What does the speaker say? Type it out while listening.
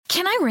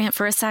Can I rant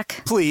for a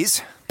sec?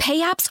 Please. Pay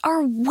apps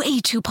are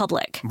way too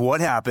public. What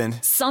happened?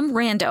 Some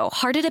rando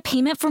hearted a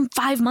payment from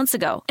 5 months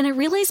ago, and I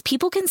realized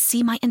people can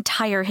see my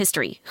entire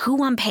history,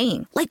 who I'm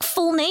paying, like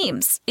full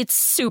names. It's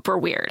super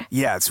weird.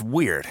 Yeah, it's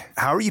weird.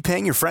 How are you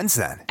paying your friends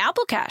then?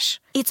 Apple Cash.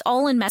 It's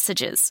all in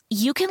messages.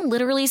 You can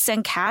literally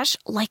send cash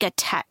like a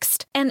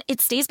text, and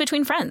it stays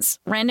between friends.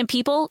 Random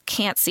people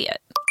can't see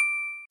it.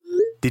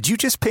 Did you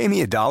just pay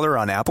me $1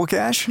 on Apple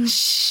Cash?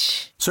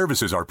 Shh.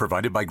 Services are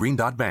provided by Green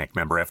Dot Bank.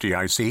 Member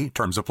FDIC.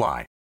 Terms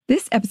apply.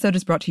 This episode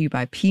is brought to you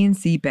by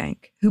PNC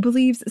Bank, who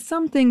believes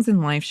some things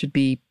in life should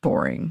be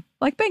boring,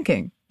 like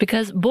banking.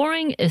 Because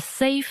boring is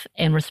safe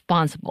and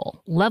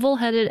responsible,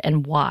 level-headed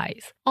and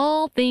wise.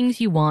 All things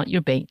you want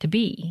your bank to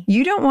be.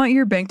 You don't want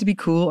your bank to be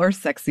cool or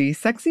sexy.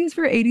 Sexy is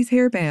for 80s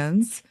hair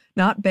bands,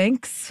 not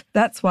banks.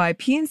 That's why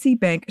PNC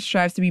Bank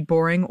strives to be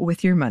boring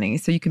with your money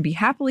so you can be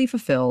happily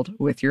fulfilled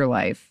with your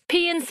life.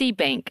 PNC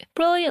Bank,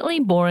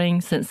 brilliantly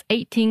boring since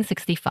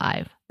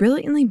 1865.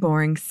 Brilliantly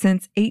Boring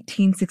Since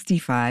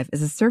 1865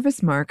 is a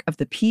service mark of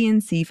the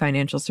PNC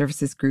Financial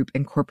Services Group,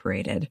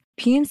 Incorporated.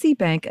 PNC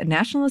Bank, a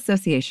National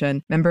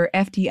Association, member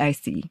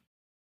FDIC.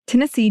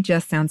 Tennessee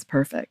just sounds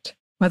perfect.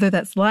 Whether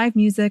that's live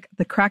music,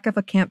 the crack of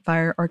a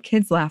campfire, or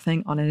kids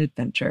laughing on an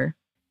adventure.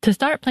 To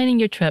start planning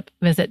your trip,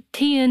 visit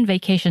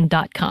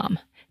tnvacation.com.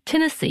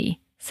 Tennessee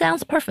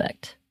sounds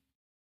perfect.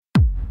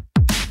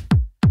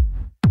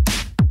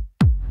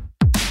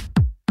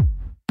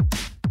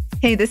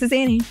 Hey, this is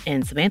Annie.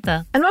 And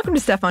Samantha. And welcome to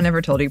Stuff I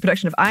Never Told You,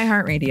 production of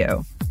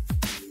iHeartRadio.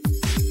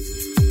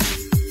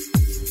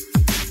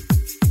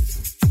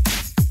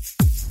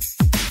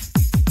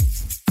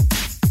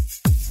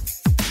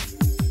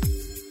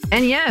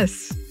 And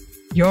yes,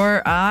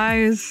 your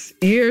eyes,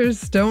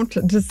 ears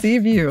don't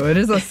deceive you. It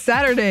is a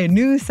Saturday,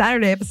 new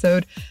Saturday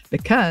episode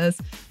because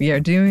we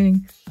are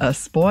doing a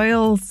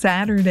Spoil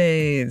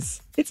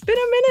Saturdays. It's been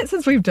a minute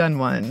since we've done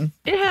one.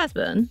 It has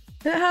been.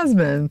 It has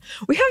been.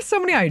 We have so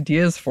many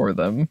ideas for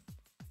them,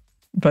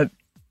 but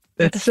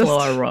it's just slow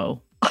our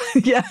row.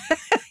 yeah.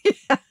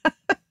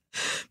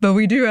 But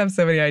we do have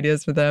so many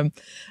ideas for them.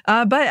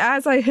 But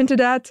as I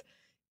hinted at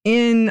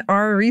in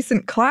our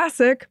recent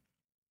classic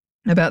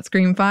about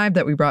Scream 5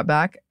 that we brought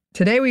back,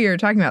 today we are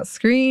talking about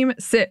Scream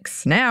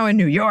 6, now in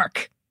New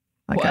York.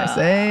 Like I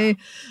say,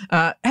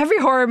 every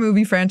horror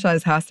movie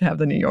franchise has to have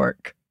the New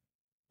York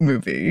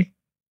movie.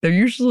 They're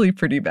usually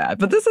pretty bad,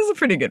 but this is a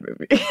pretty good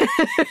movie.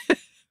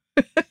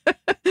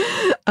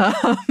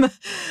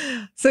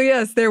 So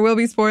yes, there will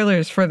be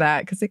spoilers for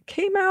that because it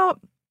came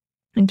out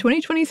in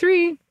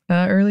 2023,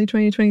 early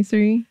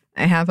 2023.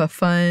 I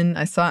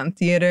saw it in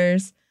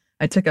theaters.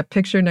 I took a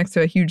picture next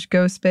to a huge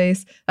ghost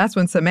face. That's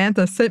when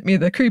Samantha sent me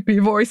the creepy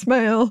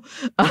voicemail.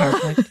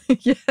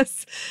 Perfect.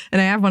 Yes. And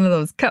I have one of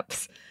those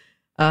cups.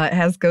 It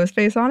has ghost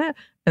face on it.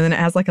 And then it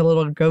has like a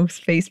little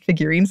ghost face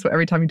figurine. So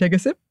every time you take a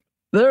sip,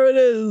 there it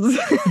is.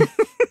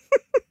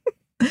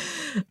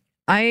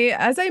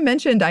 As I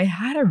mentioned, I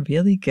had a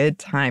really good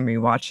time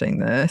rewatching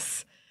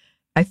this.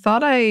 I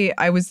thought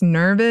I was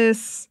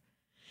nervous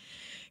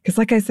because,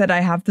 like I said,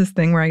 I have this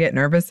thing where I get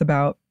nervous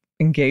about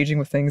engaging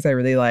with things I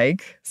really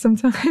like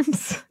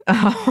sometimes. And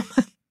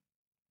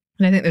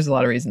I think there's a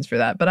lot of reasons for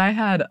that. But I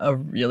had a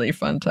really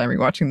fun time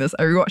rewatching this.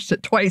 I rewatched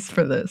it twice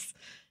for this.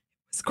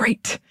 It was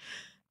great.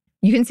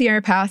 You can see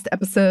our past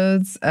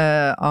episodes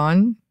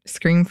on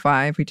Scream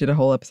 5. We did a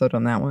whole episode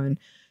on that one.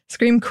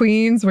 Scream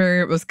Queens,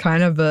 where it was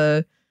kind of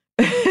a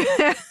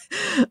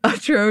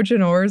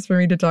Trojan horse for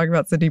me to talk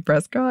about Sidney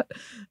Prescott.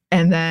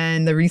 And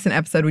then the recent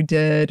episode we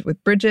did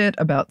with Bridget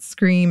about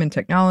Scream and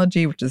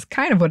technology, which is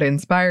kind of what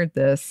inspired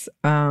this.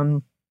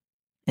 And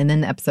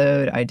then the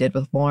episode I did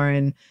with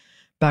Lauren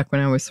back when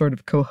I was sort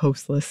of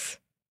co-hostlessness.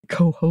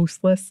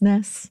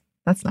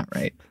 That's not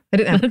right. I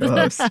didn't have a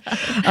co-host.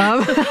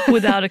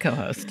 Without a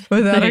co-host.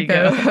 Without a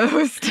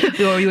co-host.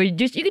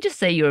 You could just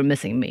say you were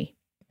missing me.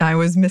 I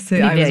was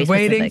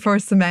waiting for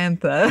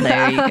Samantha.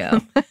 There you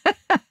go.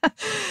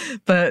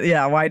 But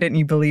yeah, why didn't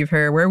you believe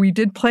her? Where we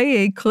did play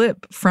a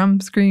clip from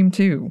Scream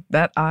 2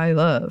 that I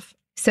love.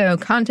 So,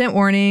 content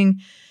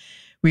warning.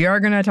 We are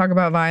going to talk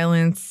about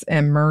violence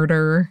and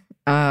murder.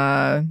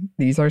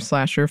 These are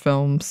slasher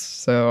films,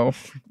 so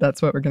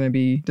that's what we're going to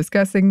be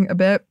discussing a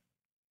bit.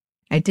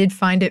 I did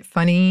find it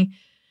funny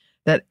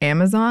that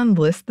Amazon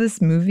lists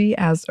this movie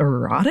as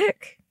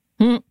erotic.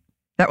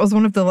 That was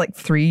one of the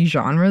 3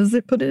 genres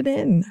it put it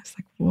in. I was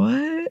like,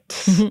 what?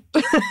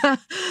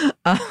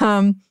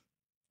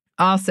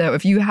 Also,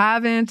 if you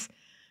haven't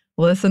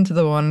listened to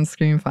the one in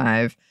Scream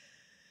 5,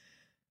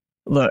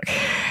 look,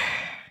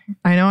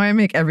 I know I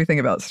make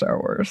everything about Star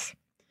Wars,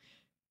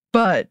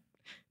 but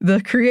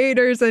the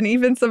creators and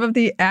even some of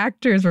the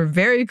actors were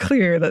very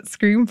clear that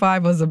Scream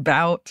 5 was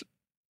about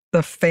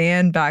the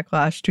fan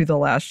backlash to The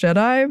Last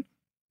Jedi.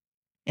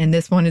 And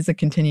this one is a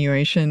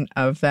continuation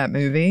of that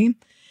movie.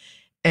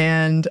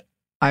 And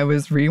I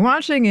was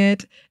rewatching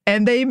it,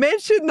 and they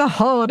mentioned the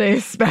holiday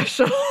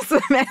special,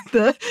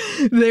 Samantha.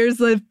 There's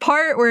a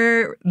part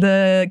where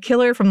the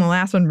killer from the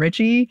last one,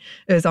 Richie,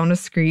 is on a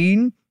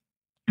screen,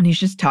 and he's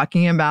just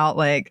talking about,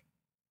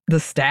 the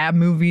Stab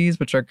movies,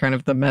 which are kind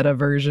of the meta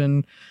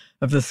version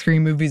of the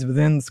Scream movies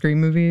within the Scream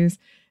movies.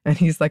 And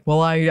he's like,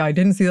 well, I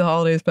didn't see the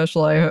holiday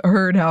special. I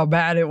heard how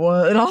bad it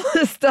was and all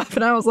this stuff.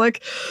 And I was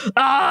like,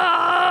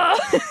 ah!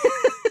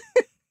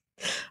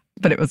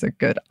 But it was a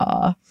good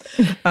ah.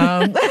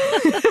 I'm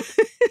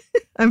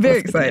very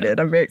excited.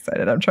 I'm very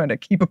excited. I'm trying to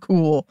keep a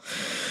cool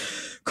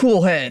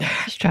head.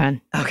 Just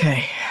trying.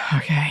 Okay.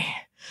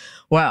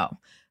 Well,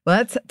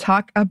 let's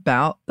talk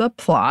about the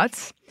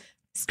plot.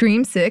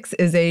 Scream 6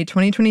 is a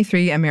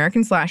 2023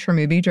 American slasher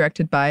movie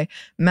directed by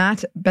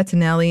Matt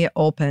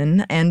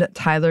Bettinelli-Olpin and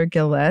Tyler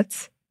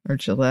Gillett,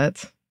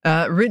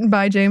 written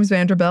by James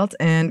Vanderbilt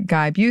and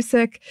Guy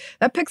Busick.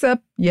 That picks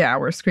up,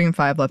 where Scream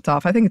 5 left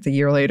off. I think it's a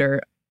year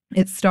later.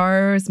 It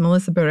stars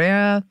Melissa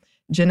Barrera,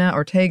 Jenna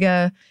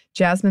Ortega,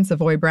 Jasmine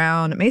Savoy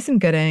Brown, Mason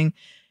Gooding,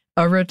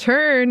 a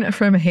return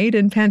from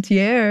Hayden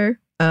Panettiere,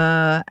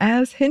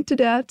 as hinted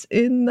at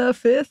in the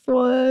 5th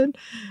one.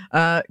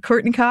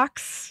 Courtney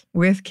Cox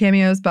with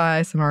cameos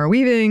by Samara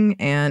Weaving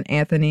and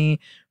Anthony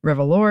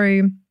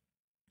Revolori.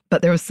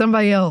 But there was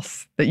somebody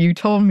else that you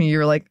told me, you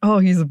were like, oh,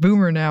 he's a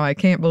boomer now. I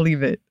can't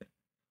believe it.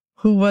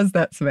 Who was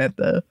that,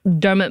 Samantha?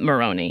 Dermot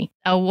Mulroney.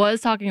 I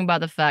was talking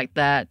about the fact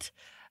that,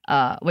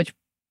 which,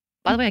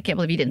 by the way, I can't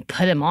believe you didn't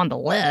put him on the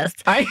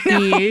list. I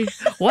know.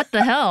 What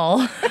the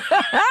hell?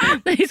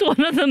 He's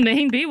one of the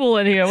main people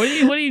in here. What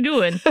are you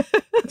doing?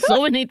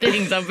 So many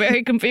things. I'm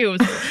very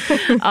confused.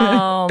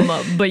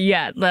 But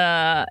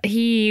yeah,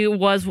 he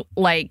was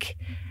like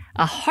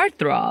a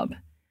heartthrob,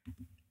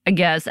 I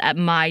guess, at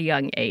my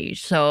young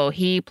age. So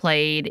he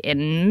played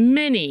in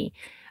many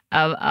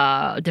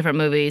of different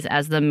movies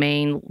as the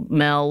main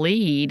male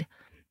lead.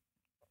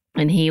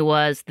 And he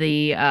was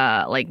the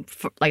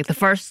the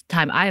first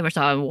time I ever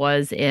saw him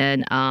was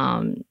in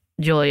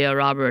Julia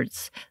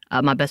Roberts'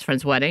 My Best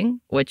Friend's Wedding,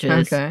 which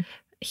is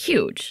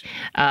huge.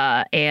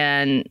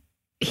 And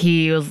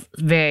he was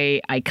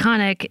very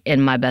iconic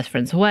in My Best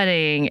Friend's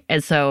Wedding.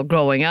 And so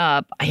growing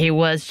up, he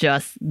was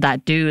just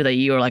that dude that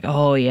you were like,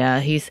 oh yeah,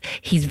 he's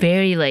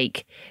very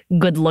like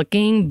good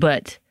looking,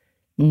 but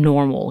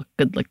normal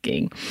good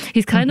looking.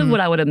 He's kind of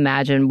what I would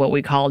imagine what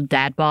we call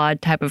dad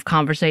bod type of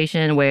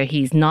conversation, where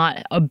he's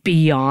not a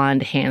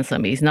beyond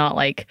handsome. He's not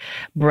like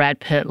Brad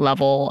Pitt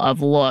level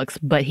of looks,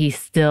 but he's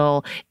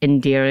still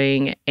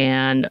endearing,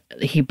 and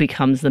he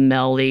becomes the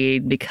male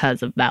lead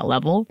because of that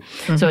level.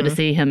 So to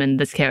see him in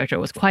this character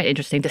was quite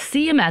interesting. To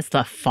see him as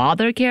the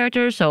father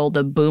character, so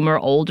the boomer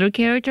older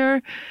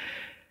character,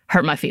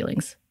 hurt my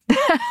feelings.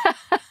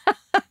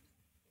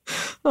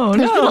 Oh,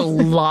 There's been a no.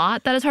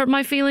 lot that has hurt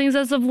my feelings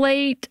as of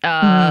late.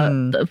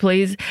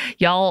 Please,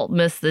 y'all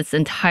missed this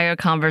entire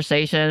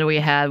conversation we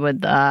had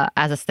with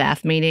as a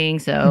staff meeting.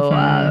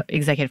 So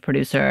executive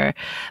producer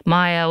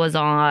Maya was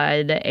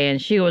on,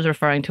 and she was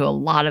referring to a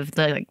lot of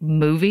the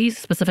movies,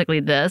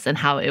 specifically this, and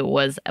how it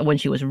was when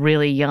she was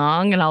really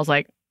young. And I was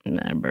like,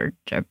 I'm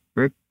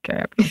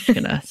just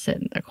gonna sit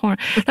in the corner.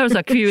 There was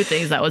a few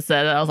things that was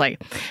said, and I was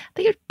like, I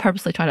think you're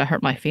purposely trying to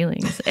hurt my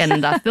feelings.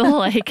 And I feel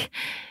like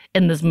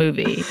in this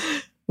movie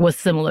was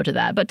similar to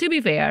that. But to be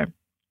fair,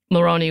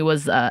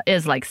 Mulroney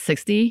is like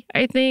 60,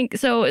 I think.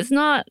 So it's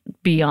not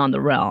beyond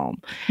the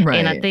realm. Right.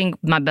 And I think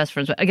My Best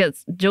Friend's, I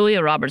guess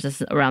Julia Roberts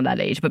is around that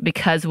age. But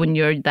because when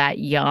you're that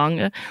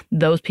young,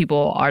 those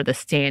people are the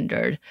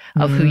standard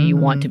of who you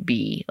want to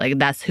be. Like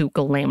that's who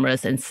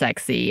glamorous and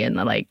sexy and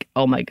like,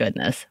 oh my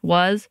goodness,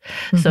 was.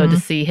 So to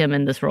see him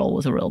in this role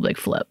was a real big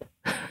flip.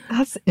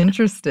 That's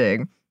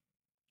interesting.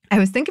 I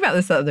was thinking about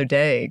this the other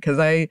day because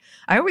I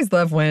always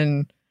love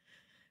when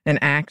an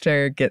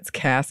actor gets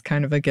cast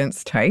kind of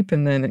against type,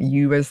 and then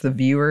you as the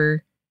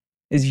viewer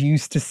is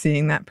used to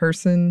seeing that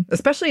person,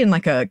 especially in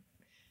like a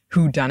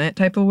whodunit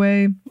type of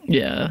way.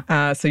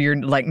 Yeah. So you're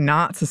like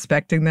not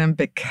suspecting them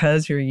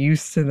because you're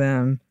used to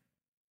them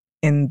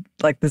in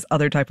like this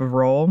other type of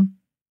role.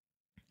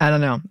 I don't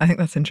know. I think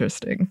that's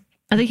interesting.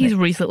 I think he's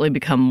recently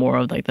become more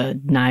of like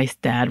the nice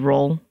dad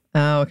role.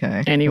 Oh,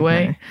 okay.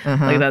 Anyway,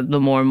 Okay. like that,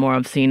 the more and more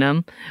I've seen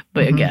him.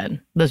 But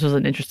again, this was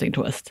an interesting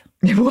twist.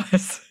 It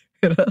was.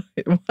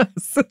 It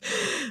was.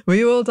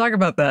 We will talk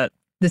about that.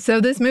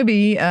 So this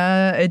movie,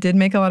 it did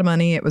make a lot of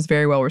money. It was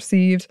very well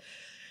received.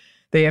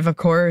 They have, of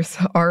course,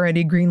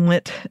 already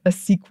greenlit a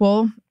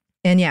sequel.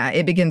 And yeah,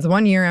 it begins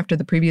 1 year after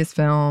the previous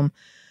film.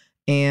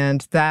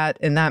 And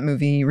in that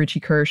movie, Richie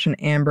Kirsch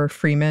and Amber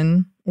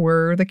Freeman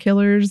were the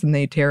killers. And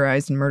they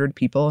terrorized and murdered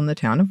people in the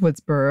town of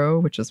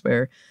Woodsboro, which is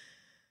where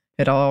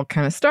it all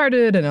kind of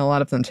started. And a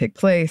lot of them take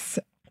place.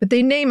 But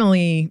they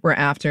namely were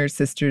after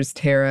sisters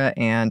Tara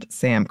and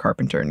Sam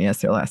Carpenter. And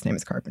yes, their last name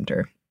is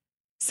Carpenter.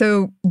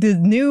 So the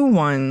new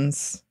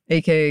ones,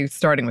 aka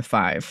starting with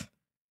 5,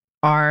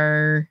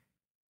 are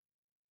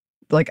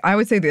like, I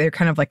would say they're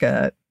kind of like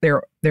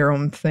their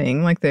own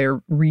thing. Like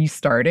they're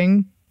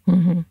restarting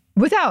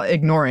without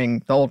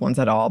ignoring the old ones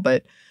at all.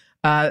 But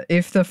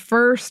if the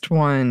first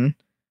one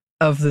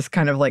of this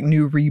kind of like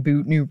new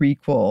reboot, new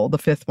requel, the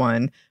 5th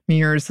one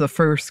mirrors the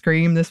first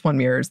Scream, this one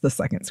mirrors the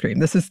second Scream.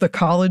 This is the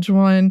college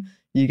one.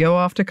 You go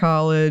off to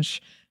college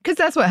because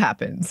that's what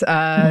happens.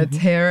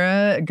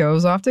 Tara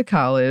goes off to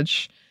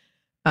college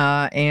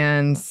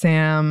And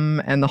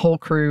Sam and the whole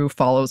crew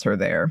follows her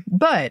there.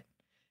 But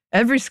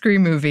every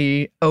Scream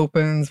movie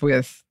opens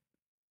with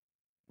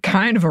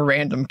kind of a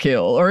random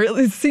kill, or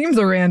it seems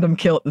a random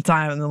kill at the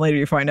time, and then later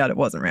you find out it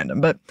wasn't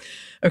random. But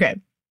okay,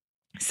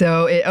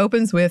 so it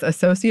opens with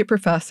Associate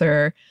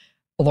Professor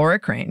Laura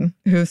Crane,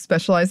 who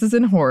specializes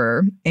in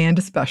horror and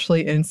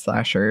especially in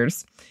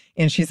slashers.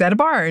 And she's at a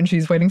bar and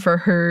she's waiting for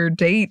her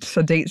date,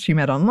 a date she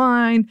met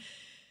online,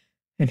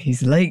 and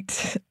he's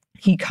late.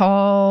 He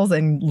calls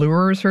and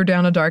lures her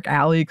down a dark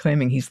alley,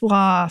 claiming he's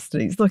lost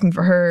and he's looking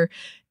for her.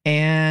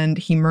 And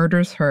he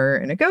murders her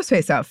in a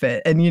Ghostface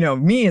outfit. And, you know,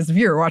 me as a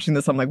viewer watching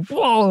this, I'm like,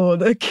 whoa,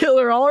 the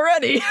killer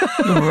already.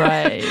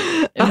 Right.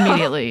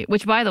 Immediately.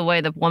 Which, by the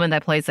way, the woman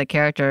that plays that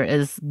character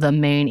is the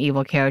main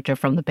evil character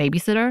from The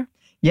Babysitter.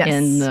 Yes.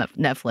 In the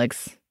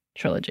Netflix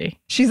trilogy.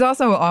 She's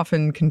also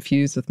often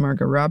confused with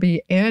Margot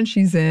Robbie. And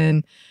she's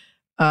in,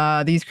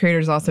 these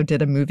creators also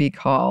did a movie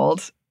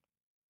called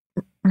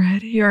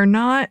Ready or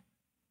Not.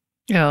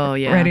 Oh,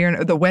 yeah. Ready or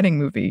Not, the wedding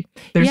movie.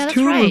 There's that's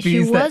two right. movies.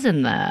 She was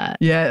in that.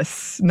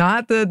 Yes.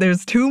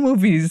 There's two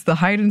movies, The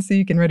Hide and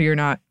Seek and Ready or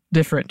Not.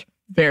 Different.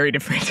 Very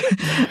different.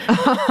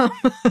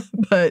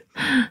 But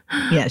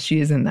yeah, she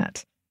is in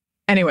that.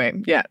 Anyway,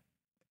 yeah.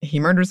 He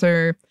murders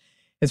her.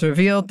 It's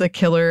revealed the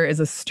killer is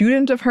a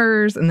student of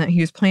hers and that he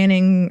was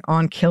planning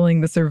on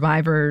killing the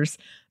survivors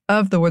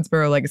of the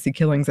Woodsboro Legacy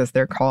killings, as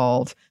they're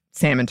called,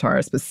 Sam and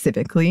Tara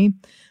specifically.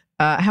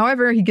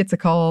 However, he gets a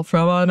call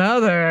from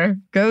another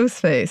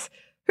Ghostface,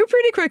 who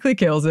pretty quickly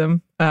kills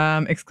him,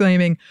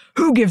 exclaiming,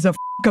 "Who gives a f***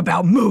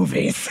 about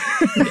movies?"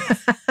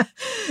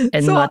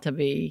 And so, not to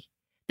be.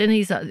 Then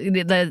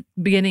the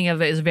beginning of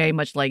it is very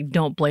much like,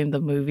 don't blame the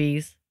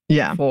movies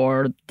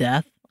for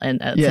death. And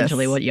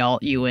essentially what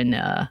you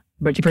and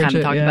Bridget kind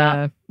of talked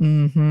about.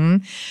 Mm-hmm.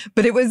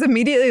 But it was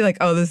immediately like,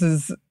 oh, this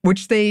is,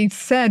 which they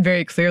said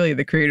very clearly,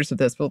 the creators of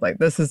this, but like,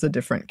 this is a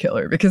different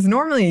killer. Because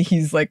normally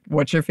he's like,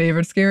 what's your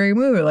favorite scary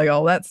movie? Like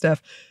all that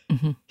stuff.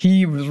 Mm-hmm.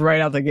 He was right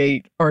out the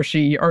gate, or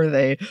she, or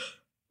they,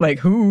 like,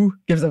 who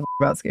gives a f***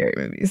 about scary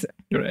movies?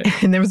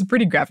 Right. And there was a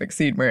pretty graphic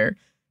scene where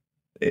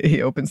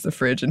he opens the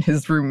fridge and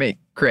his roommate,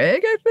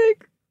 Greg, I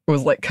think,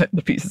 was like cutting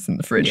the pieces in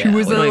the fridge. Yeah, who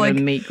was we don't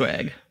even meet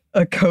Greg.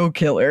 A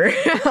co-killer.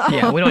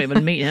 Yeah, we don't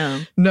even meet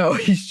him. No,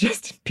 he's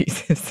just in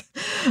pieces.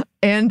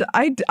 And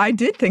I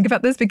did think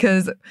about this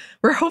because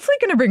we're hopefully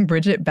going to bring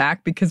Bridget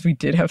back because we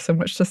did have so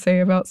much to say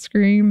about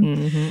Scream.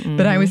 Mm-hmm, mm-hmm.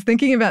 But I was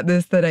thinking about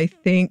this, that I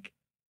think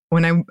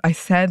when I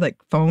said like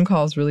phone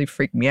calls really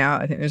freak me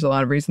out, I think there's a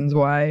lot of reasons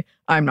why.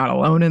 I'm not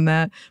alone in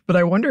that. But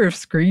I wonder if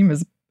Scream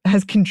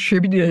has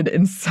contributed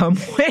in some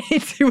way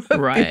to a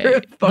fear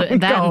of phone calls.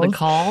 That and the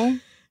call.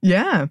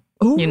 Yeah.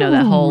 Ooh. You know,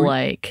 that whole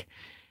like,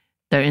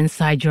 they're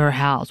inside your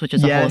house, which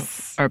is a whole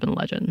urban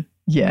legend.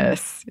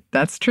 Yes,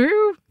 that's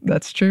true.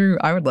 That's true.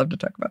 I would love to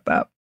talk about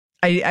that.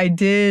 I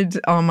did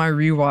on my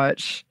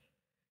rewatch,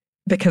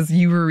 because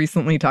you were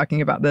recently talking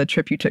about the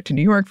trip you took to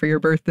New York for your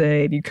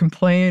birthday, and you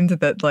complained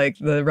that like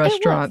the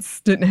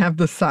restaurants didn't have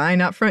the sign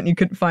out front and you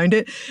couldn't find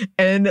it.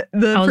 And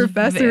the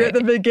professor at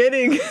the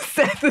beginning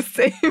said the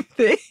same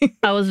thing.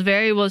 I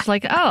was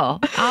like, oh,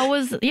 I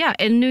was,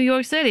 in New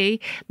York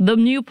City, the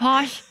new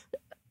posh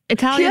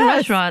Italian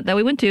restaurant that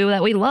we went to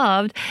that we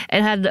loved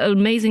and had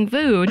amazing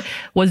food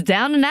was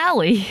down an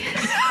alley,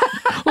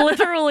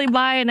 literally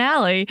by an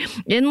alley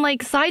in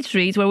like side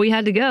streets where we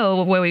had to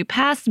go, where we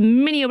passed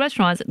many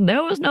restaurants.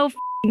 There was no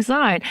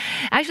sign.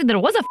 Actually, there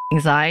was a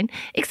sign,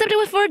 except it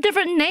was for a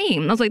different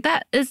name. I was like,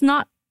 that is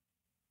not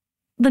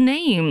the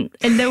name.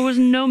 And there was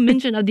no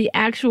mention of the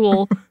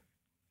actual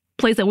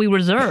place that we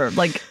reserved.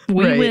 Like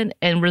we went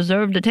and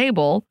reserved a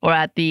table or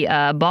at the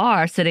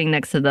bar sitting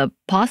next to the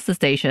pasta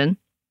station,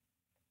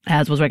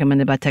 as was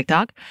recommended by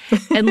TikTok.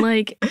 And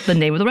like the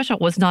name of the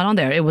restaurant was not on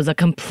there. It was a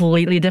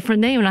completely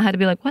different name. And I had to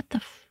be like, what the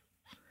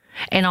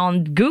And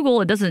on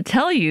Google, it doesn't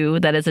tell you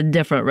that it's a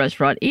different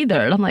restaurant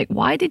either. And I'm like,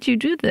 why did you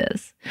do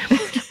this?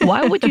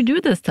 Why would you do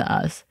this to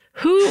us?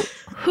 Who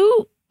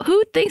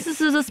thinks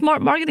this is a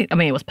smart marketing? I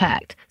mean, it was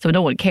packed, so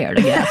no one cared,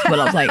 I guess. But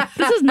I was like,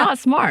 this is not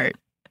smart.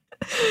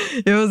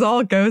 It was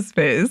all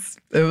Ghostface.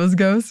 It was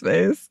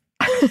Ghostface.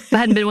 If I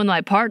hadn't been with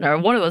my partner,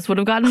 one of us would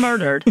have gotten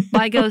murdered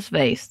by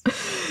Ghostface.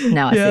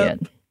 Now I see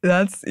it.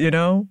 That's,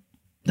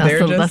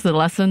 that's the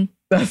lesson.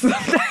 That's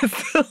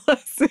the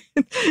lesson.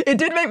 It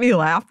did make me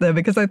laugh, though,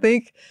 because I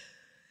think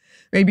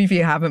maybe if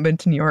you haven't been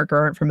to New York or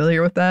aren't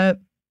familiar with that,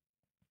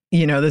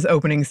 this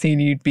opening scene,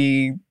 you'd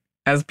be,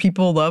 as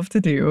people love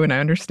to do, and I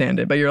understand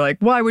it, but you're like,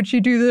 why would she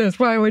do this?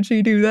 Why would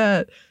she do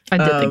that? I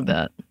did think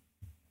that.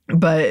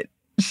 But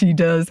she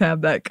does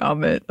have that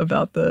comment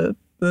about there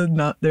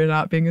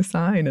not being a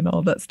sign and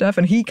all that stuff.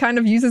 And he kind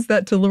of uses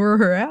that to lure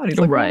her out. He's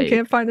like, well, I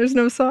can't find, there's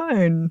no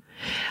sign.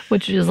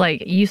 Which is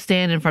like, you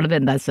stand in front of it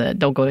and that's it.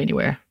 Don't go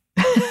anywhere.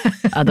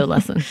 Other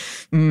lesson.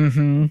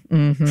 Mm-hmm,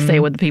 mm-hmm. Stay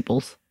with the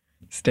peoples.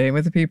 Stay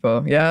with the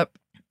people. Yep.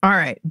 All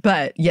right.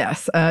 But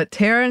yes,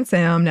 Tara and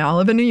Sam now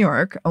live in New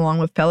York, along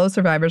with fellow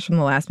survivors from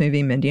the last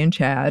movie, Mindy and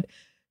Chad,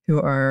 who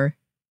are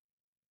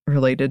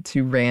related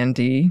to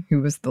Randy,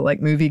 who was the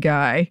movie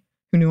guy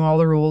who knew all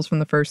the rules from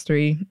the first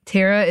three.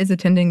 Tara is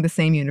attending the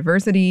same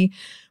university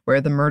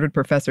where the murdered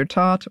professor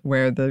taught,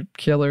 where the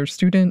killer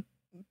student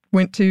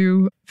went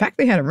to. In fact,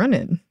 they had a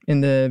run-in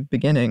the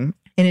beginning,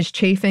 and is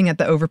chafing at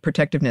the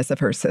overprotectiveness of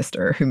her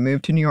sister, who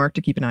moved to New York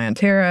to keep an eye on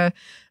Tara.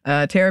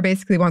 Tara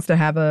basically wants to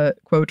have a,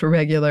 quote,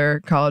 regular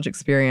college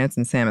experience,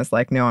 and Sam is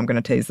like, no, I'm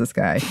going to tase this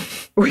guy.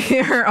 We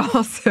are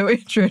also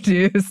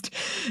introduced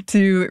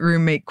to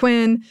roommate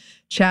Quinn,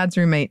 Chad's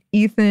roommate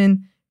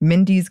Ethan,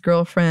 Mindy's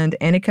girlfriend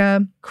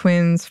Annika,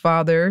 Quinn's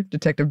father,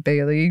 Detective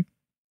Bailey,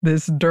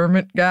 this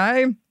Dermot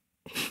guy.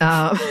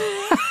 I'm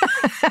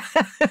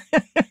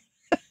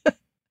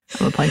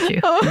gonna punch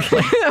you.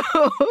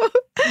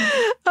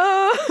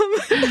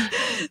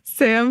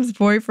 Sam's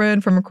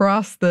boyfriend from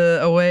across the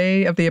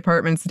away of the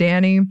apartment's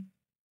Danny,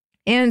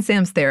 and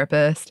Sam's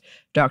therapist,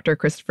 Dr.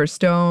 Christopher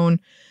Stone,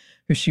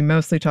 who she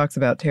mostly talks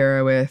about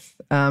Tara with.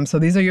 So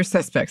these are your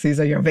suspects. These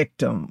are your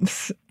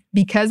victims.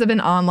 Because of an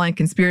online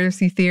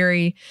conspiracy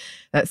theory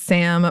that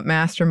Sam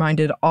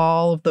masterminded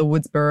all of the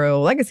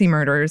Woodsboro legacy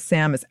murders,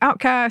 Sam is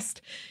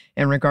outcast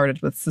and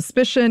regarded with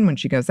suspicion when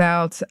she goes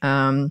out.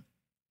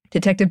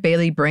 Detective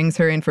Bailey brings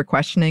her in for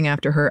questioning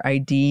after her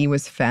ID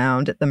was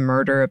found at the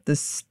murder of the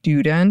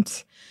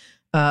student,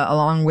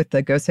 along with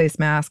the Ghostface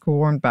mask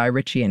worn by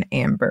Richie and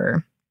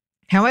Amber.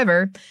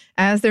 However,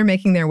 as they're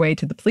making their way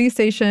to the police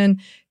station,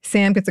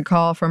 Sam gets a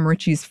call from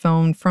Richie's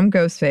phone from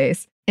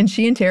Ghostface, and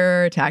she and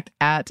Tara are attacked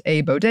at a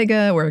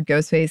bodega where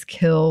Ghostface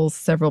kills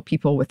several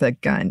people with a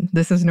gun.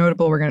 This is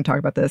notable. We're going to talk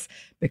about this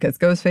because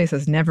Ghostface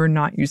has never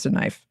not used a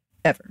knife,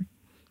 ever.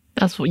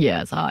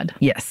 It's odd.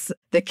 Yes.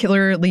 The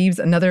killer leaves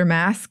another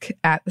mask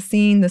at the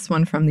scene, this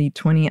one from the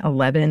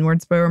 2011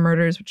 Woodsboro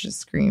murders, which is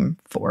Scream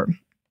 4.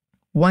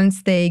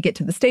 Once they get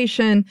to the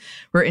station,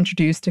 we're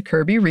introduced to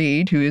Kirby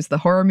Reed, who is the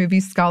horror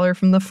movie scholar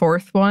from the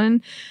fourth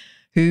one,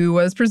 who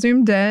was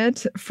presumed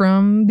dead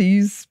from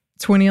these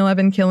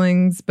 2011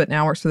 killings, but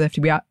now works for the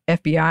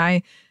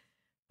FBI.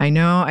 I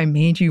know I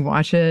made you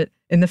watch it.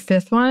 In the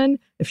fifth one,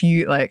 if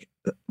you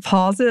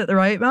pause it at the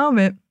right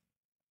moment,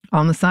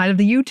 on the side of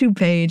the YouTube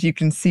page, you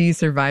can see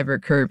Survivor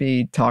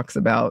Kirby talks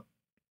about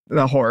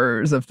the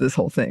horrors of this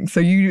whole thing. So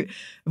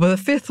the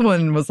fifth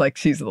one was like,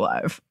 she's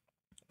alive.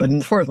 But in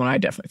the fourth one, I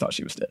definitely thought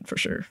she was dead for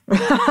sure.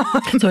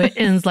 So it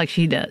ends like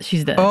she's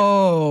dead.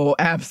 Oh,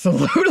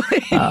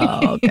 absolutely.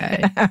 Oh,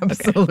 okay.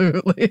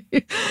 Absolutely.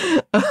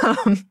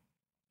 Okay.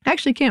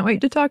 Actually can't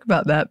wait to talk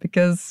about that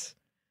because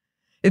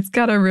it's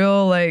got a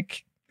real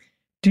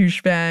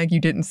douchebag, you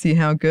didn't see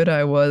how good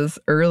I was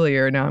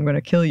earlier, now I'm going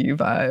to kill you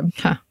vibe.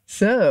 Huh.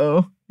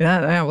 So,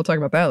 yeah, we'll talk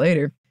about that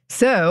later.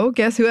 So,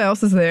 guess who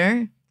else is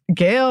there?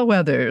 Gail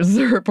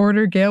Weathers,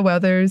 reporter Gail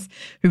Weathers,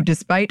 who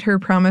despite her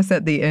promise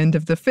at the end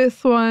of the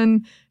fifth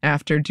one,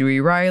 after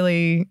Dewey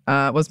Riley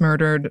was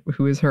murdered,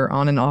 who is her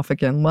on and off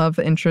again love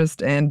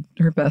interest and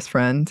her best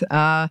friend,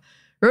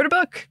 wrote a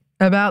book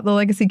about the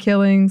legacy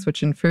killings,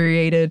 which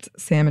infuriated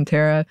Sam and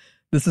Tara.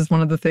 This is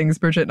one of the things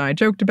Bridget and I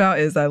joked about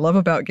is I love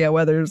about Gail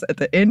Weathers. At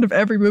the end of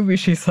every movie,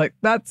 she's like,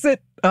 that's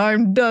it.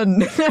 I'm done.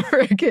 Never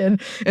again.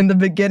 In the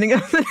beginning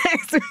of the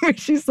next movie,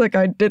 she's like,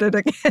 I did it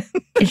again.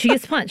 And she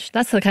gets punched.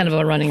 That's kind of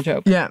a running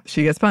joke. Yeah,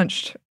 she gets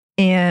punched.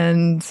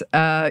 And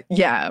by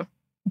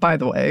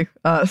the way,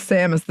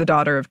 Sam is the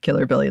daughter of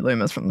Killer Billy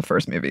Loomis from the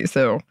first movie.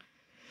 So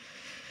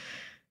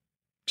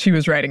she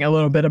was writing a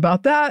little bit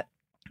about that.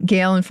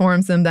 Gail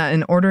informs them that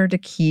in order to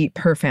keep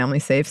her family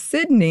safe,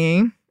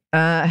 Sydney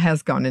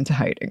has gone into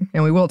hiding.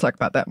 And we will talk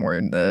about that more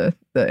in the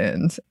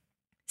end.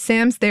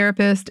 Sam's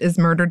therapist is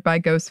murdered by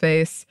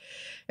Ghostface,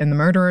 and the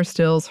murderer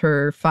steals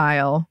her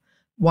file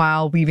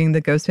while weaving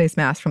the Ghostface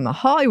mask from the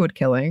Hollywood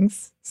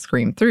killings,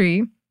 Scream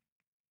 3.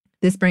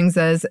 This brings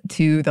us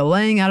to the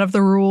laying out of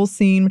the rules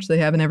scene, which they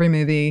have in every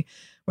movie,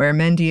 where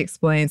Mindy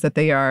explains that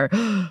they are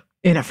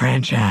in a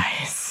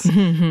franchise.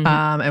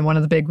 And one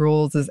of the big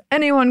rules is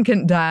anyone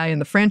can die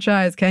and the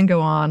franchise can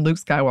go on. Luke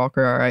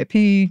Skywalker,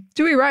 R.I.P.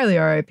 Dewey Riley,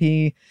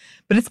 R.I.P.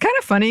 But it's kind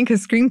of funny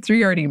because Scream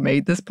 3 already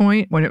made this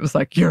point when it was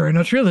like, you're in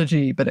a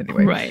trilogy. But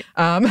anyway. Right.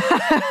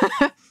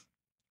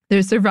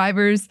 There's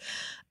survivors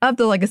of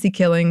the legacy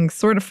killings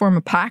sort of form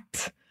a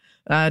pact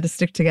to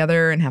stick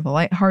together and have a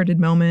lighthearted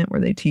moment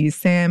where they tease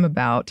Sam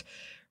about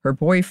her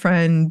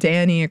boyfriend,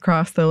 Danny,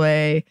 across the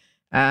way.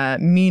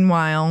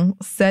 Meanwhile,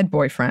 said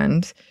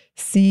boyfriend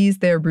sees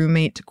their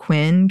roommate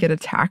Quinn get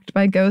attacked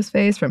by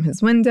Ghostface from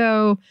his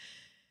window,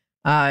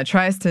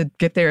 tries to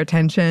get their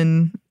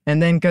attention,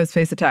 and then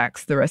Ghostface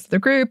attacks the rest of the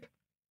group,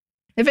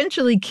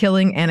 eventually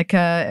killing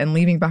Annika and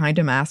leaving behind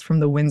a mask from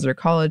the Windsor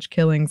College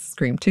killings,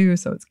 Scream 2,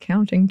 so it's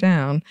counting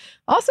down.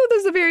 Also,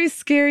 there's a very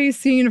scary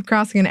scene of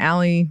crossing an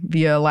alley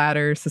via a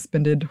ladder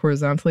suspended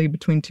horizontally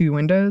between two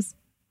windows.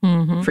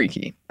 Mm-hmm.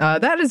 Freaky.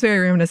 That is very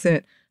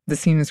reminiscent the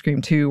scene in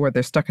Scream 2 where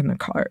they're stuck in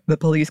the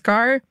police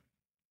car,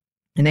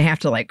 and they have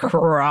to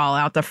crawl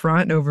out the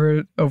front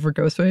over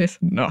Ghostface.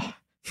 No.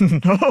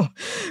 No.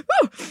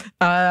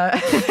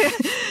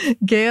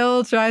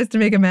 Gail tries to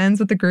make amends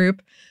with the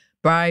group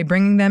by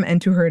bringing them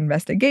into her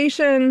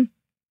investigation.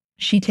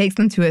 She takes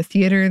them to a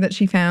theater that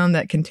she found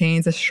that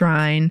contains a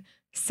shrine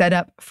set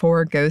up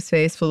for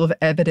Ghostface, full of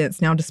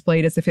evidence now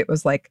displayed as if it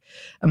was like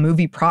a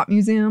movie prop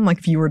museum. Like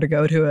if you were to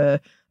go to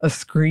a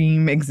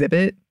Scream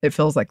exhibit, it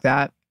feels like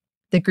that.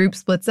 The group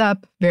splits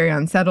up, very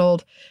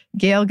unsettled.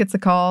 Gail gets a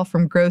call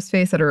from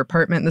Ghostface at her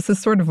apartment. This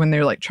is sort of when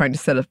they're like trying to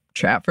set a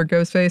trap for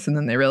Ghostface, and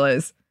then they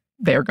realize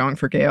they're going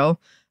for Gail.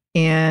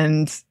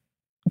 And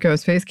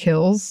Ghostface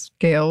kills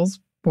Gail's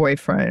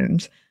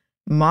boyfriend,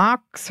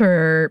 mocks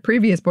her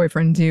previous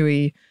boyfriend,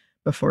 Dewey,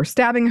 before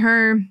stabbing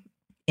her.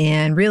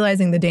 And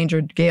realizing the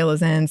danger Gail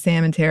is in,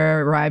 Sam and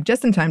Tara arrive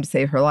just in time to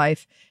save her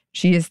life.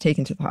 She is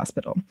taken to the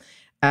hospital.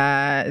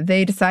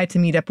 They decide to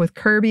meet up with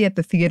Kirby at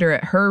the theater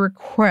at her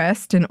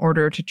request in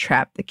order to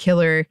trap the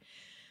killer.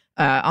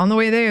 On the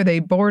way there, they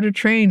board a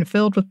train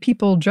filled with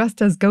people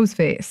dressed as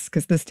Ghostface,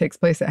 because this takes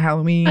place at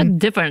Halloween. And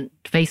different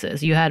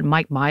faces. You had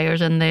Mike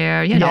Myers in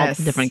there. You had all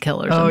the different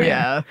killers in there.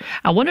 Yeah.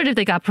 I wondered if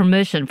they got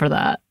permission for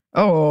that.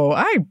 Oh,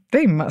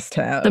 they must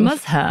have. They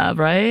must have,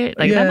 right?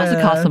 Like, that must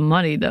have cost some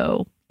money,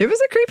 though. It was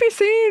a creepy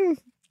scene.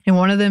 And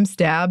one of them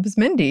stabs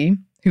Mindy,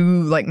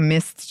 who, like,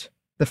 missed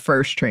the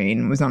first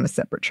train, was on a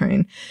separate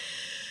train.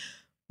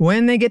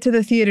 When they get to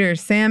the theater,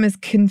 Sam is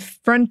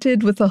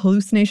confronted with a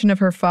hallucination of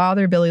her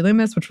father, Billy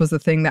Loomis, which was a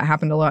thing that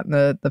happened a lot in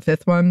the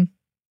fifth one.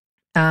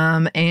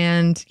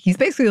 And he's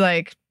basically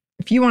like,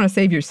 if you want to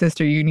save your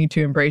sister, you need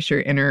to embrace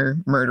your inner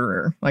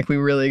murderer. Like, we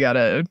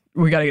gotta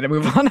get a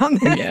move on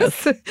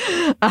this. Yes.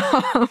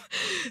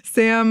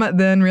 Sam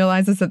then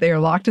realizes that they are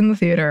locked in the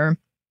theater.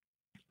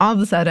 All of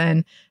a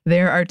sudden,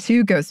 there are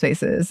two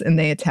Ghostfaces, and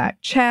they attack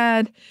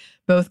Chad.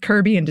 Both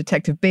Kirby and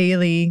Detective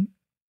Bailey,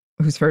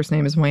 whose first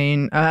name is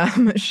Wayne,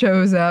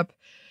 shows up.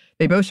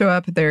 They both show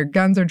up. Their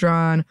guns are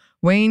drawn.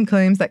 Wayne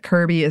claims that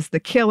Kirby is the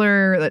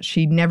killer, that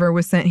she never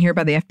was sent here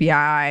by the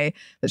FBI,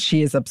 that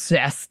she is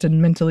obsessed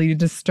and mentally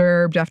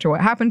disturbed after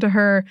what happened to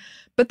her.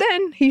 But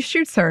then he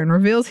shoots her and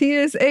reveals he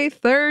is a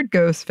third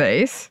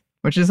Ghostface,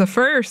 which is a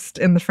first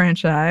in the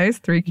franchise.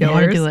 3 killers.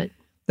 They had to do it.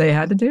 They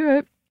had to do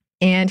it.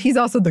 And he's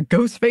also the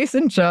Ghostface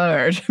in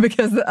charge,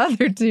 because the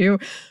other two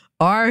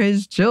are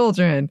his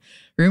children.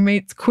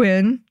 Roommates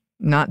Quinn,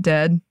 not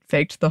dead,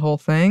 faked the whole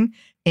thing,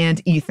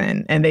 and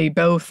Ethan. And they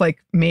both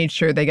like made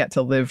sure they got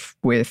to live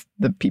with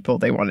the people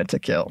they wanted to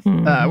kill,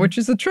 which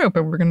is a trope,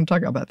 and we're going to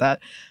talk about that.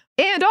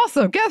 And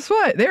also, guess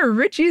what? They're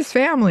Richie's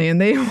family,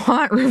 and they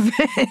want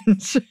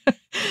revenge.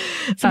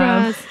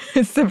 Surprise.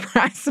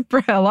 Surprise,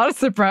 surprise. A lot of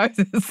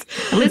surprises.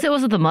 At least it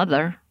wasn't the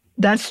mother.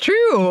 That's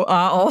true.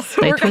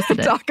 Also, we're going to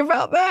talk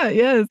about that,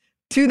 yes.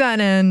 To that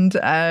end,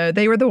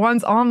 they were the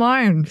ones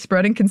online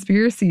spreading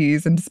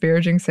conspiracies and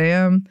disparaging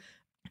Sam.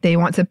 They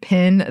want to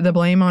pin the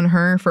blame on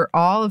her for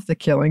all of the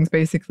killings,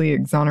 basically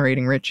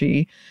exonerating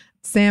Richie.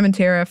 Sam and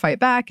Tara fight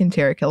back, and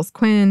Tara kills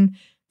Quinn,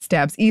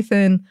 stabs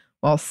Ethan,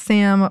 while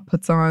Sam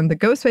puts on the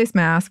Ghostface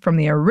mask from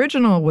the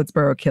original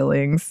Woodsboro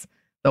killings,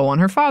 the one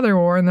her father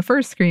wore in the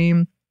first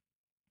Scream,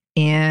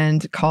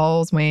 and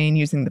calls Wayne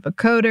using the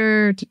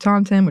vocoder to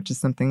taunt him, which is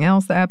something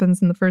else that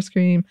happens in the first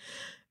Scream,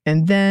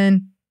 and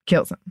then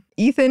kills him.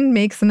 Ethan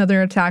makes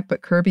another attack,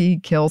 but Kirby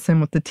kills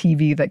him with the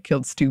TV that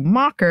killed Stu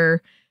Macher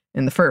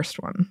in the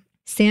first one.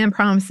 Sam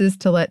promises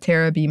to let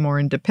Tara be more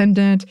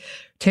independent.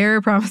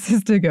 Tara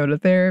promises to go to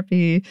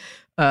therapy.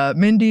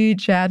 Mindy,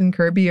 Chad, and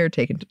Kirby are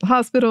taken to the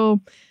hospital.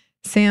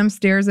 Sam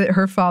stares at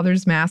her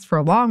father's mask for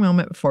a long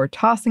moment before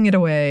tossing it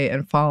away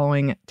and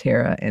following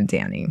Tara and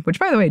Danny. Which,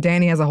 by the way,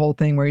 Danny has a whole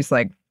thing where he's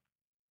like,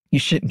 you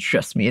shouldn't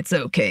trust me. It's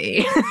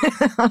okay.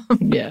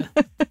 Yeah.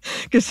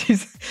 Because she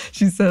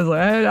says,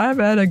 like, I've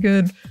had a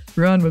good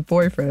run with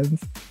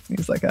boyfriends.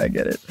 He's like, I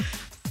get it.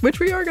 Which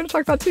we are going to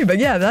talk about too. But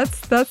yeah,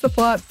 that's the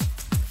plot.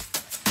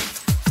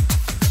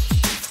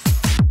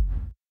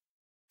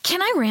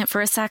 Can I rant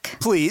for a sec?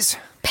 Please.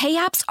 Pay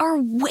apps are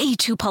way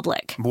too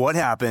public. What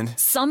happened?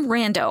 Some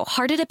rando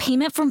hearted a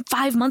payment from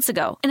 5 months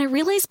ago, and I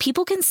realized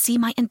people can see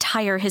my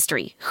entire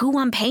history, who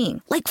I'm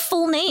paying, like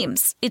full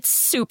names. It's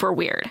super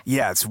weird.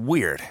 Yeah, it's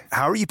weird.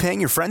 How are you paying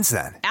your friends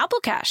then? Apple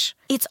Cash.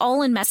 It's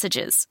all in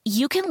messages.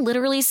 You can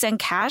literally send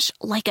cash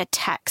like a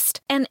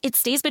text, and it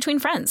stays between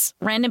friends.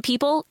 Random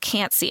people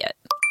can't see it.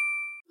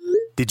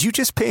 Did you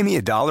just pay me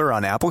 $1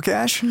 on Apple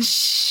Cash?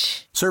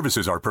 Shh.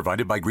 Services are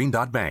provided by Green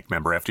Dot Bank,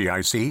 member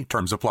FDIC.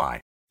 Terms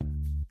apply.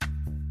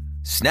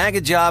 Snag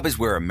a Job is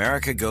where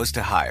America goes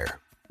to hire,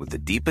 with the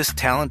deepest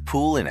talent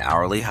pool in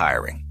hourly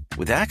hiring.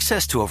 With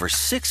access to over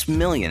 6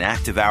 million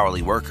active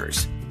hourly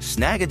workers,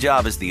 Snag a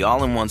Job is the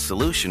all-in-one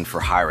solution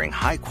for hiring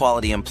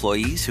high-quality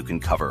employees who can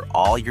cover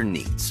all your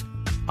needs.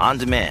 On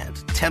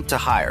demand, temp to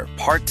hire,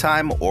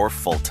 part-time or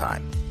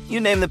full-time. You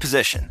name the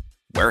position.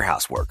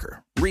 Warehouse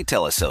worker,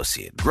 retail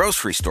associate,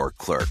 grocery store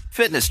clerk,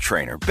 fitness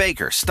trainer,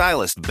 baker,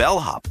 stylist,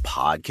 bellhop,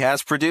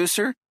 podcast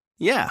producer.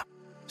 Yeah,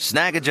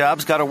 Snag a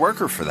Job's got a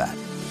worker for that.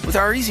 With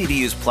our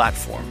easy-to-use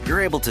platform, you're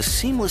able to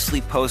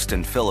seamlessly post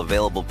and fill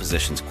available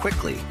positions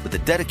quickly with a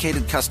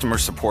dedicated customer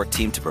support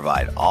team to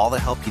provide all the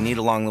help you need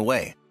along the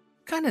way.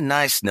 Kind of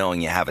nice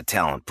knowing you have a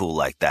talent pool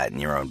like that in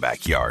your own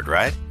backyard,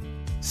 right?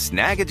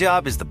 Snag a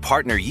Job is the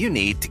partner you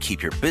need to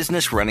keep your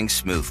business running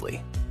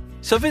smoothly.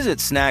 So visit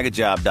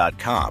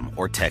snagajob.com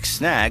or text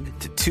snag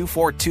to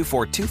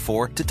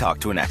 242424 to talk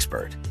to an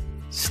expert.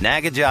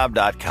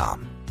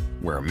 Snagajob.com,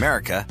 where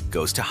America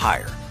goes to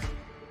hire.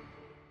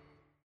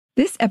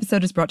 This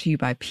episode is brought to you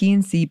by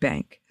PNC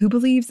Bank, who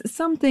believes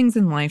some things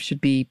in life should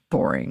be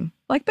boring,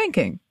 like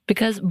banking.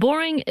 Because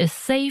boring is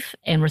safe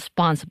and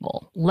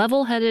responsible,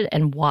 level-headed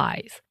and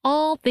wise.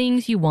 All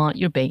things you want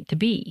your bank to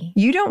be.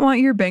 You don't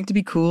want your bank to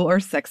be cool or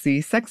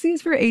sexy. Sexy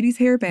is for 80s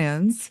hair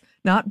bands,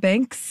 not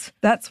banks.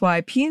 That's why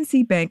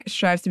PNC Bank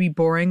strives to be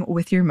boring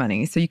with your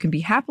money so you can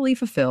be happily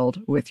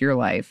fulfilled with your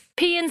life.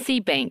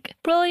 PNC Bank,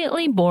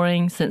 brilliantly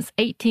boring since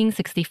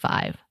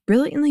 1865.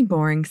 Brilliantly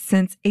Boring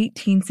Since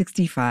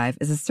 1865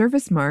 is a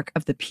service mark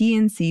of the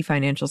PNC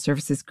Financial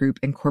Services Group,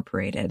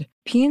 Incorporated.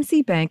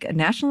 PNC Bank, a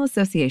National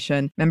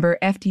Association, member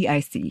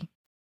FDIC.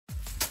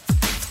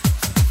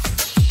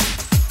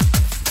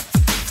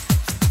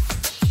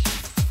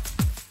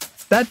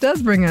 That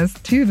does bring us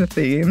to the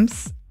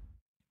themes.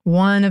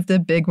 One of the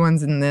big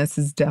ones in this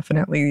is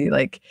definitely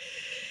like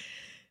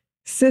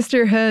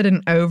sisterhood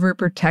and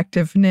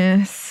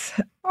overprotectiveness,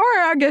 or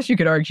I guess you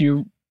could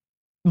argue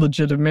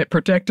legitimate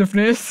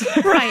protectiveness.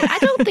 Right. I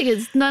don't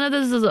think none of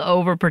this is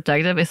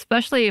overprotective,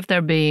 especially if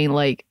they're being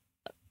like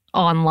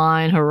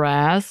online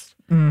harassed.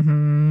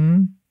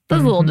 Mm-hmm. That's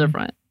a little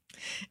different.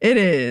 It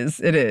is.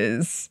 It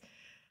is.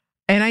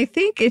 And I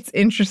think it's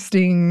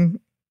interesting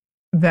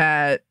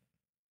that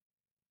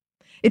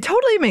it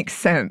totally makes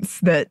sense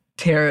that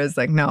Tara is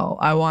like, no,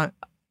 I want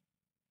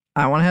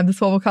to have this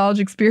whole college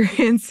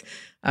experience.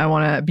 I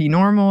want to be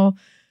normal.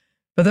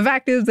 But the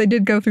fact is they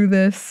did go through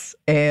this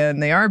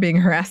and they are being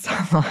harassed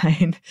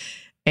online.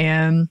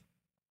 And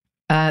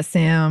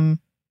Sam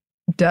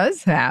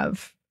does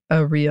have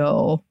a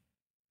real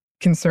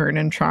concern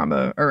and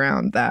trauma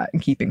around that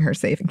and keeping her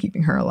safe and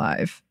keeping her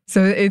alive.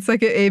 So it's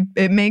like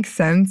it makes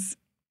sense.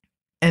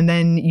 And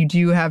then you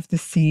do have the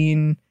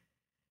scene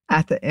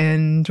at the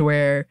end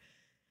where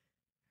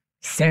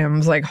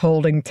Sam's like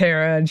holding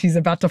Tara and she's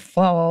about to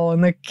fall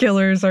and the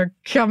killers are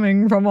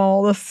coming from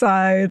all the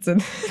sides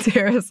and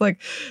Tara's like,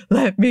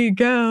 let me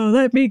go,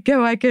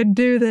 I can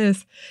do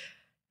this.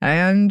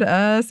 And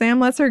Sam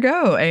lets her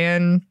go.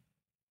 And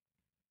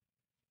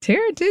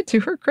Tara did,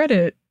 to her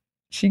credit,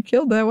 she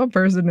killed that one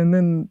person and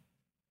then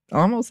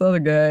almost the other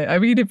guy. I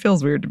mean, it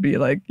feels weird to be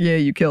like, yeah,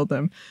 you killed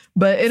them.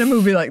 But in a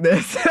movie like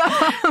this.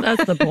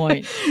 That's the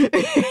point.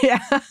 Yeah.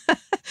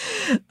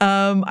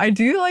 I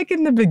do like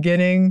in the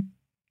beginning,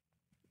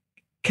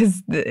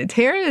 because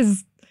Tara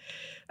is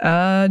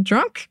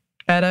drunk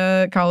at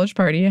a college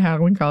party, a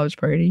Halloween college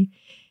party,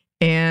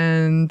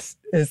 and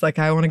is like,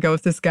 I want to go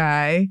with this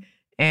guy.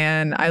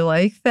 And I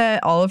like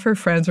that all of her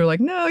friends are like,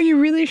 no,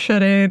 you really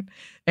shouldn't.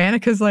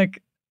 Annika's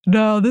like,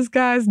 no, this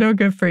guy's no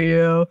good for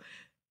you.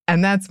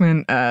 And that's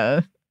when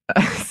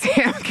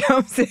Sam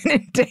comes in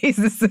and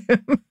tases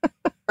him.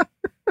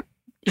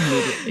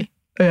 Immediately.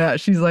 Yeah,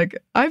 she's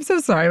like, I'm so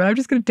sorry, but I'm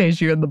just going to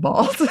tase you in the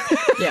balls.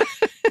 Yeah.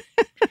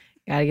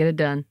 Gotta get it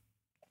done.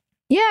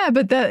 Yeah,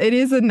 but it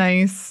is a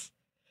nice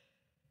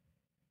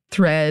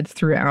thread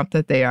throughout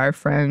that they are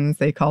friends.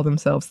 They call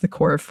themselves the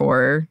Core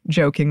Four,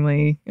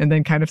 jokingly, and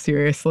then kind of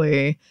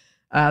seriously,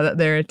 that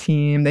they're a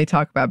team. They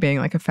talk about being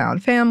like a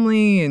found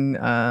family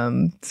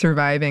and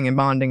surviving and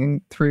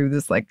bonding through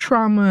this like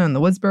trauma and the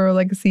Woodsboro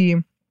legacy.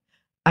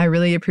 I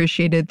really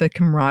appreciated the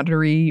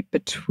camaraderie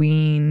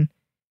between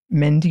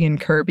Mindy and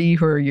Kirby,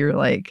 who are your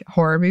like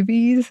horror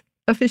movies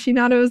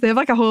aficionados. They have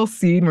like a whole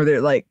scene where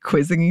they're like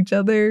quizzing each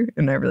other,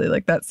 and I really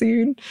like that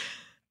scene.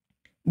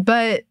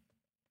 But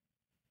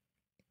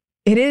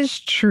it is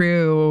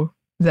true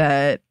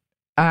that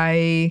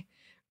I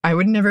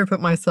would never put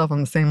myself on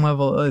the same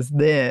level as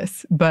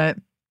this, but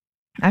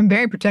I'm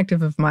very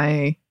protective of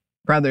my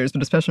brothers,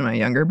 but especially my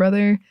younger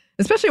brother.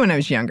 Especially when I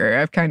was younger,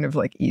 I've kind of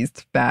like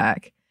eased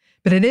back.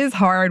 But it is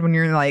hard when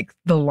you're like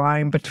the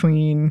line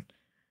between,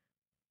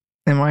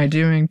 am I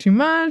doing too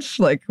much?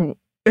 Like,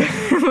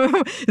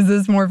 is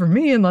this more for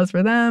me and less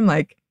for them?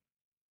 Like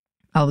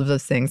all of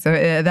those things. So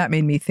that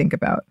made me think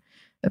about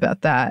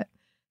that.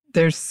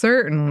 There's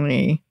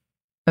certainly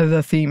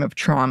the theme of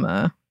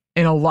trauma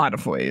in a lot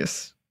of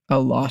ways,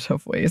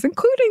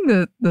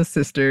 including the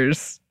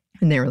sisters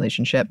and their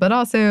relationship, but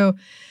also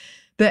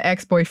the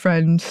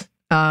ex-boyfriend,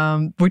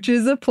 which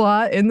is a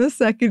plot in the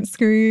second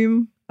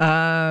Scream,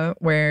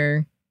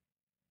 where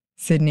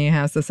Sydney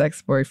has this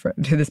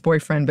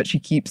boyfriend, but she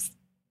keeps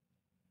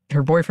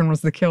her boyfriend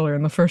was the killer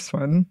in the first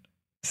one.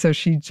 So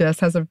she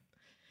just has a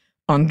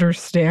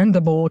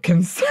understandable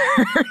concern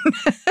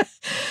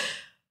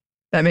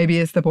that maybe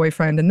it's the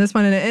boyfriend in this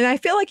one. And I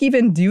feel like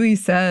even Dewey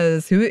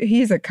says,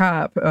 he's a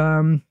cop,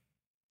 and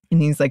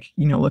he's like,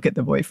 look at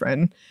the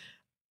boyfriend.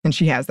 And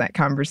she has that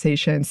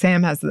conversation.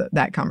 Sam has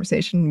that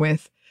conversation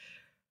with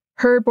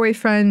her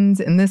boyfriend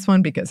in this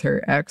one because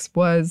her ex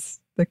was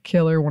the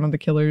killer, one of the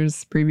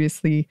killers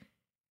previously.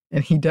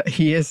 And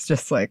he is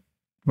just like,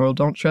 well,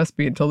 don't trust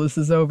me until this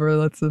is over.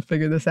 Let's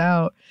figure this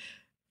out.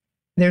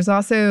 There's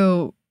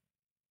also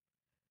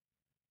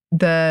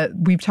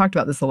we've talked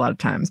about this a lot of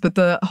times, but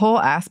the whole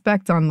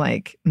aspect on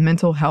like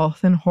mental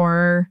health and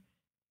horror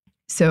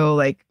So,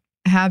 like,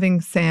 having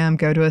Sam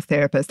go to a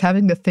therapist,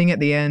 having the thing at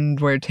the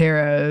end where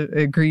Tara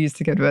agrees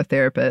to go to a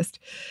therapist,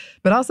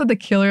 but also the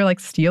killer, like,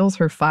 steals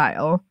her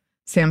file,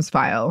 Sam's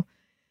file,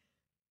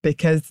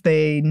 because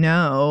they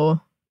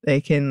know they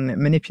can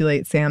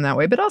manipulate Sam that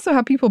way, but also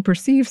how people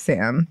perceive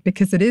Sam,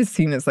 because it is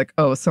seen as like,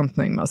 oh,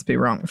 something must be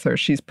wrong with her.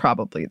 She's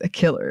probably the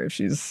killer.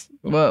 She's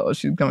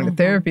going to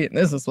therapy, and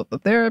this is what the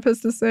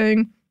therapist is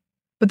saying.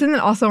 But then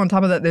also on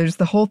top of that, there's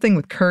the whole thing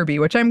with Kirby,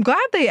 which I'm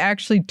glad they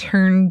actually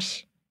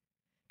turned,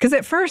 because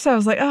at first I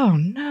was like, oh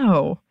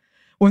no.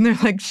 When they're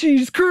like,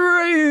 she's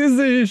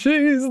crazy,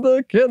 she's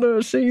the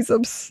killer, she's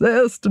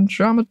obsessed and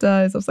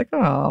traumatized. I was like,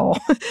 oh.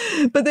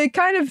 But they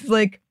kind of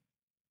like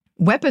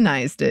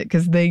weaponized it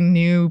because they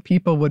knew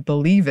people would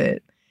believe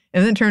it.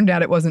 And then it turned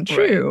out it wasn't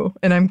true. Right.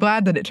 And I'm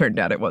glad that it turned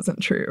out it wasn't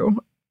true,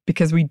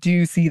 because we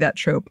do see that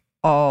trope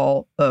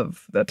all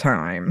of the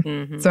time.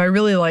 Mm-hmm. So I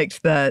really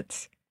liked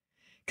that,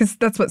 because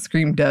that's what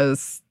Scream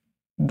does.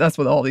 That's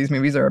what all these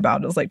movies are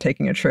about, is like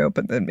taking a trope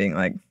and then being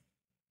like,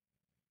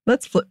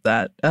 let's flip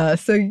that.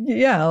 So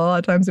yeah, a lot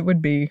of times it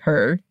would be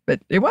her,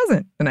 but it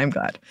wasn't. And I'm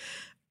glad.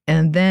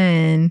 And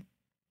then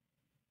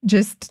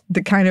just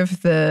the kind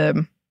of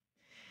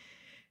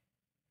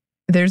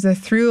there's a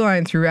through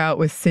line throughout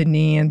with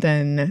Sydney and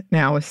then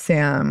now with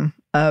Sam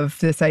of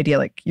this idea,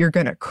 like, you're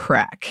going to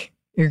crack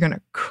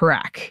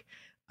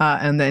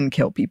and then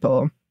kill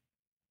people.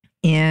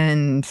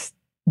 And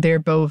they're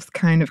both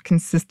kind of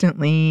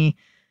consistently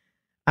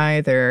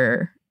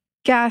either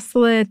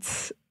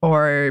gaslit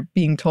or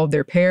being told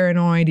they're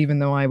paranoid, even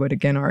though I would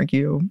again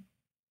argue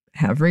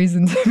have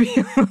reason to be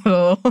a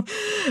little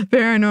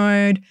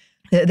paranoid.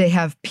 They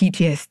have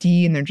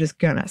PTSD and they're just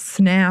gonna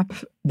snap.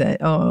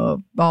 That,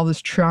 oh, all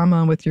this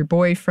trauma with your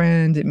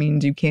boyfriend, it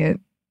means you can't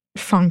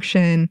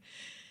function.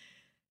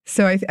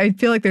 So I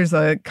feel like there's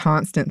a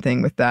constant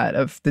thing with that,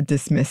 of the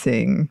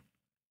dismissing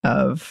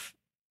of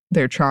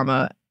their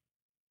trauma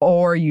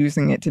or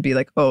using it to be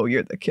like, oh,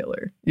 you're the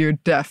killer. You're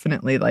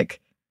definitely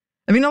like,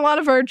 I mean, a lot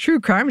of our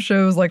true crime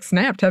shows like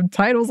Snapped have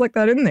titles like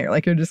that in there.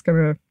 Like, you're just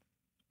gonna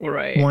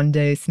one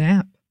day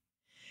snap.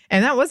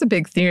 And that was a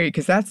big theory,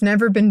 because that's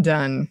never been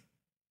done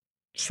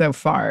so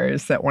far,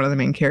 is that one of the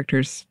main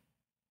characters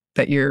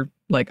that you're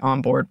like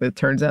on board with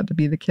turns out to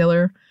be the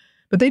killer.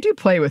 But they do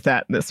play with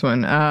that in this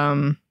one,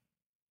 and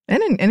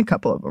in a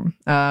couple of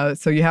them.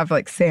 So you have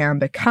like Sam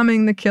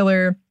becoming the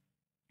killer,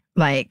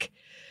 like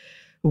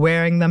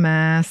wearing the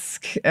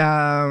mask,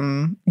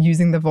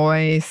 using the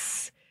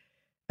voice.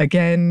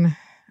 Again,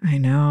 I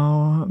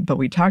know, but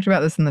we talked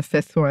about this in the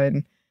fifth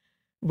one,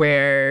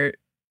 where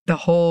the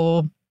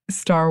whole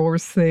Star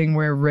Wars thing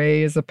where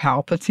Rey is a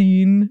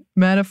Palpatine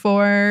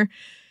metaphor,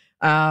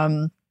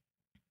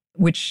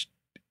 which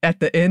at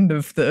the end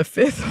of the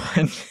fifth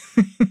one,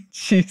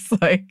 she's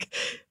like,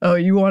 oh,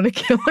 you want a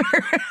killer?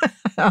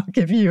 I'll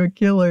give you a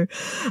killer.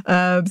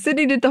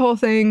 Sydney did the whole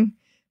thing,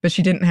 but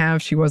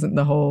she wasn't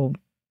the whole,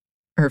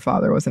 her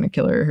father wasn't a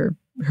killer.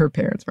 Her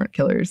parents weren't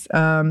killers.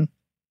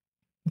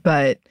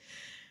 But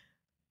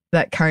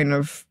that kind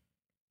of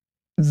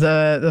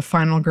the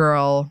final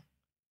girl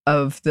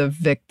of the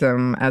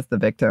victim as the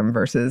victim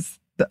versus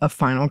a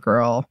final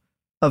girl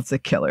of the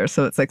killer.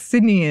 So it's like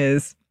Sydney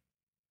is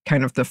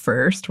kind of the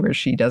first, where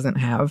she doesn't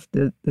have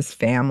this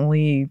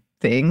family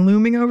thing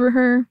looming over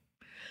her.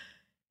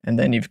 And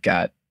then you've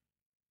got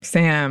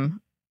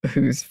Sam,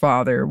 whose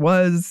father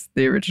was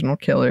the original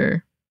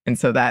killer. And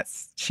so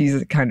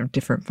she's a kind of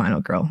different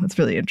final girl. It's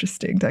really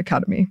interesting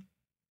dichotomy.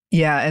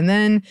 Yeah, and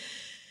then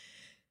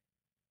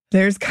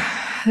there's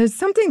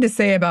something to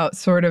say about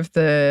sort of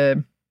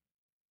the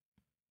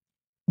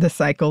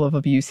cycle of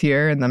abuse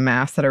here and the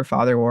mask that her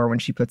father wore when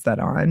she puts that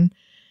on.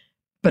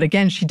 But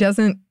again, she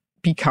doesn't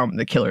become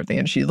the killer at the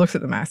end. She looks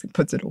at the mask and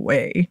puts it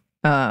away,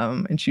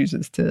 and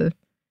chooses to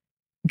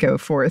go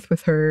forth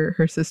with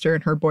her sister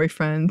and her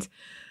boyfriend.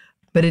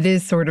 But it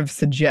is sort of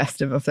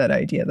suggestive of that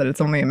idea that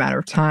it's only a matter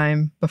of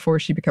time before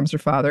she becomes her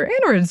father, and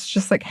or it's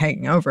just like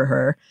hanging over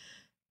her.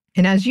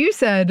 And as you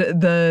said,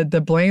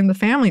 the blame the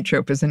family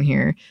trope is in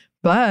here.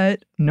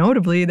 But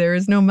notably, there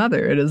is no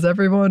mother. It is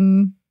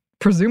everyone,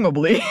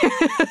 presumably,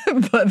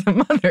 but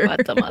the mother.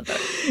 But the mother.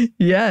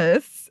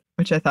 Yes,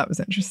 which I thought was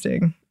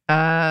interesting.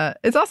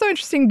 It's also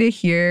interesting to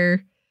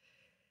hear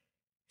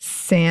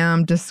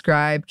Sam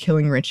describe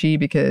killing Richie,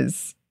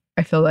 because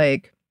I feel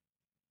like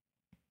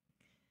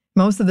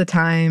most of the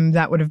time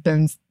that would have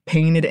been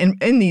painted,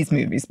 in these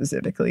movies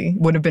specifically,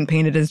 would have been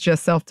painted as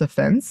just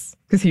self-defense,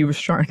 because he was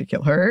trying to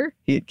kill her.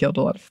 He had killed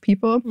a lot of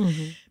people.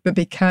 Mm-hmm. But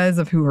because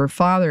of who her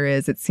father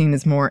is, it's seen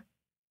as more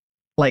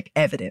like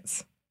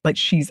evidence. Like,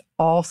 she's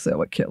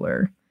also a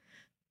killer.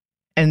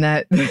 And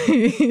that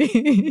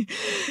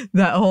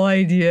that whole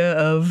idea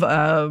of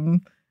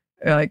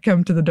like,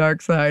 come to the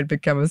dark side,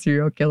 become a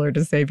serial killer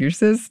to save your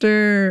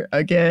sister.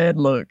 Again,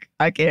 look,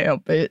 I can't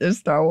help it. There's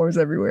Star Wars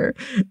everywhere.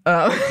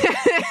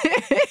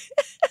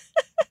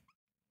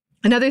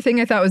 Another thing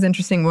I thought was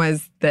interesting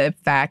was the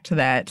fact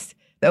that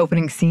the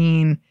opening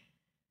scene,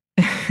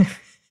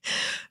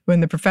 when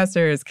the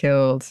professor is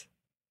killed,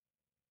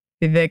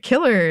 the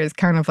killer is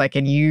kind of like,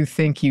 and you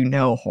think you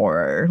know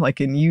horror, like,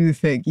 and you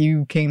think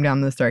you came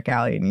down this dark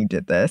alley and you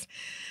did this.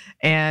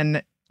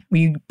 And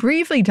we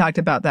briefly talked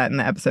about that in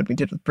the episode we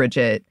did with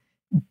Bridget,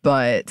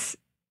 but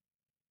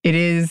it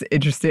is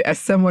interesting as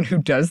someone who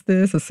does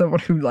this, as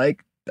someone who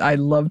like, I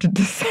love to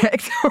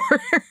dissect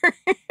horror.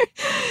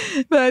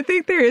 But I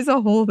think there is a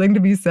whole thing to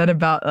be said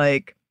about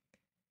like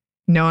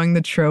knowing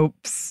the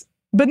tropes,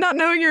 but not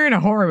knowing you're in a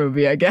horror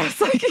movie, I guess.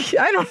 Like,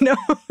 I don't know.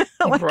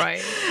 Like,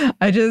 right.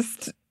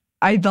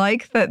 I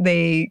like that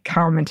they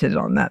commented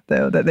on that,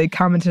 though, that they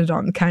commented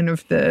on kind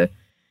of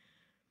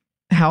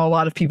how a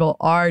lot of people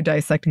are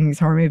dissecting these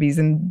horror movies,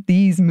 and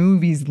these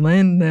movies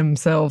lend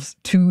themselves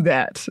to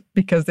that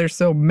because they're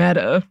so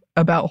meta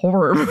about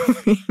horror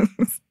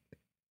movies.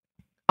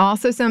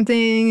 Also,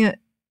 something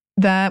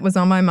that was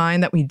on my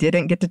mind that we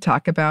didn't get to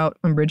talk about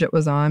when Bridget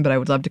was on, but I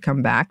would love to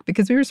come back,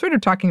 because we were sort of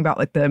talking about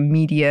like the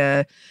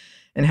media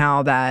and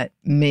how that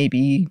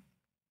maybe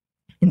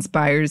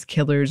inspires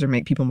killers or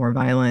make people more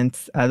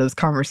violent. Those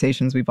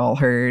conversations we've all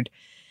heard.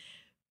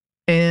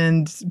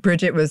 And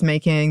Bridget was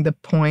making the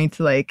point,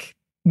 like,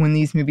 when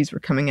these movies were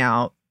coming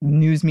out,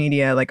 news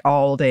media, like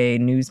all day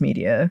news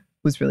media,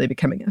 was really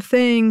becoming a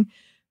thing.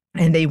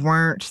 And they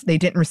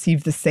didn't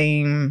receive the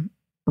same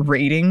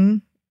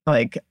rating,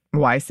 like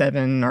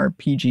Y7 or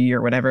PG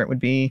or whatever it would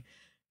be,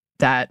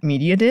 that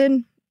media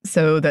did.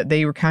 So that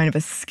they were kind of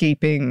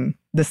escaping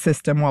the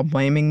system while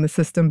blaming the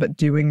system, but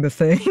doing the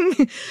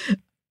thing.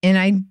 And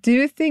I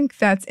do think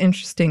that's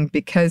interesting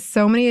because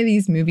so many of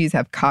these movies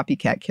have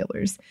copycat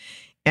killers.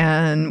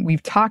 And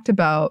we've talked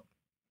about,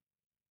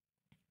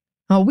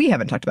 well, we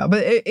haven't talked about,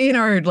 but in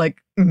our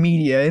like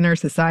media, in our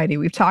society,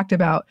 we've talked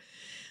about,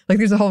 like,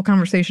 there's a whole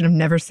conversation of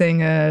never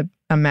saying a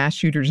mass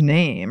shooter's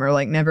name, or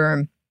like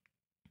never,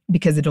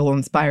 because it'll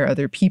inspire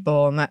other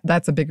people. And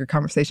that's a bigger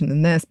conversation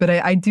than this. But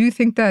I do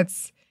think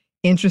that's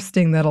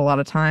interesting that a lot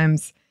of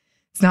times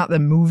it's not the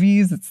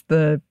movies, it's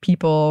the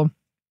people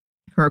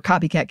who are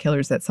copycat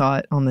killers that saw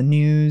it on the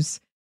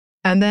news.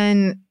 And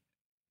then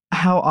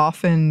how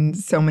often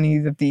so many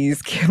of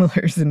these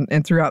killers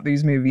and throughout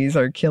these movies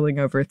are killing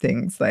over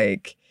things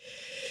like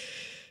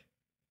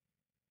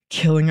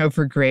killing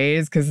over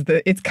grades, because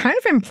it's kind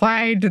of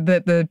implied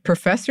that the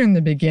professor in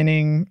the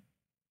beginning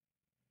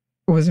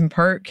was in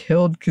part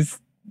killed because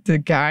the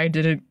guy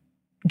didn't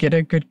get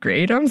a good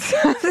grade on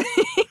something,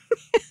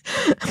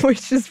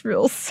 which is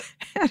real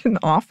sad and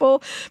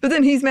awful. But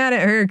then he's mad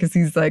at her because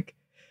he's like,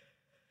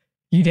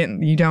 you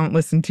don't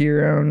listen to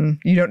your own,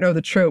 you don't know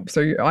the tropes,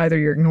 or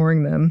you're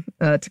ignoring them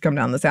to come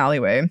down this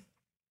alleyway.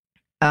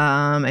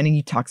 And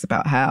he talks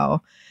about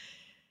how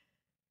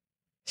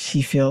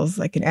she feels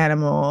like an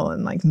animal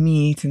and like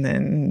meat, and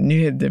then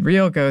the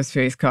real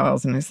Ghostface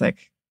calls and it's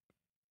like,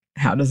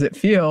 how does it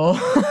feel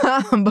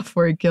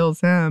before he kills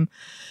him?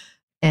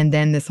 And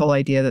then this whole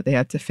idea that they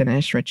had to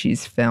finish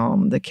Ritchie's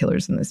film, The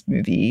Killers in this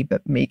movie,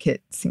 but make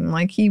it seem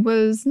like he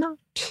was not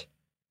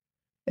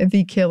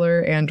the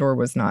killer and or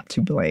was not to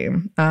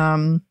blame.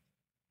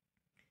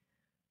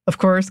 Of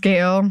course,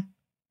 Gail,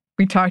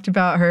 we talked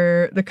about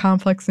her, the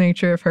complex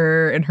nature of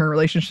her and her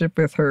relationship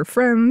with her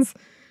friends,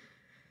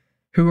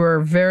 who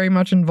are very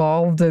much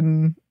involved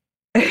in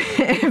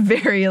a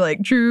very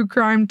like true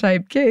crime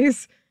type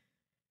case.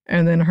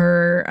 And then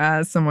her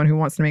as someone who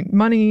wants to make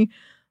money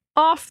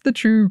off the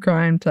true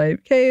crime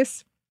type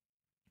case.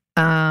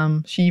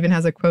 She even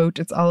has a quote,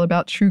 "It's all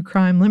about true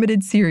crime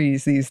limited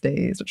series these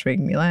days," which made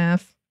me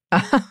laugh.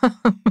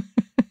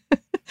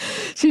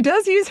 She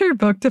does use her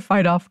book to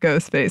fight off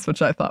Ghostface,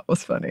 which I thought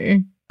was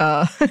funny.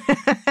 Yeah.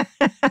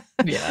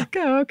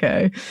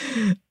 Okay.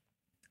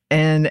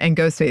 And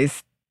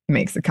Ghostface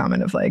makes a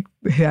comment of like,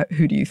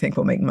 who do you think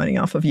will make money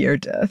off of your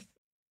death?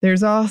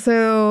 There's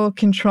also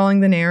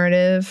controlling the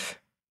narrative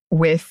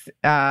with,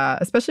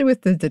 especially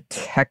with the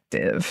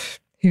detective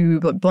who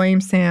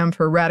blames Sam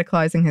for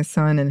radicalizing his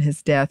son and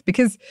his death,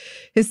 because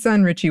his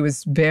son Richie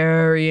was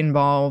very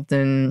involved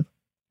in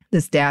the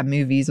Stab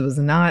movies, was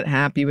not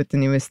happy with the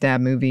newest Stab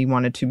movie,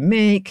 wanted to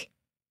make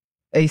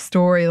a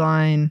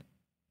storyline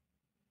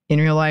in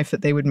real life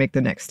that they would make the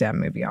next Stab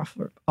movie off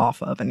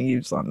of. And he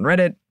was on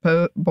Reddit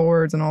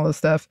boards and all this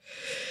stuff.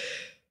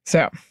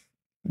 So,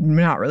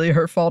 not really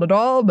her fault at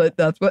all, but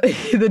that's what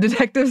the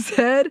detective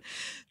said.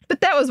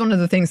 But that was one of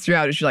the things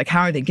throughout. Is she's like,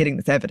 how are they getting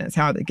this evidence?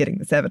 How are they getting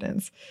this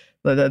evidence?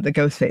 The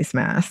Ghostface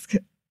mask.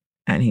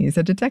 And he's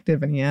a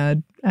detective and he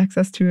had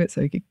access to it,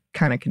 so he could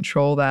kind of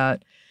control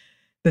that.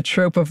 The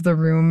trope of the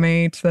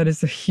roommate, that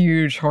is a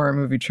huge horror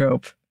movie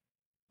trope.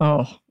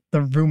 Oh,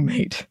 the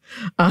roommate.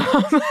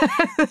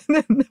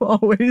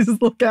 Always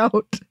look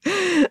out.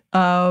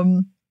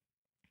 The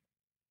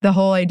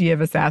whole idea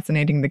of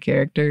assassinating the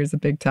character is a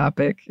big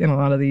topic in a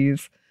lot of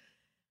these,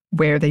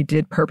 where they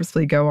did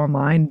purposely go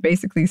online,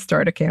 basically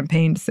start a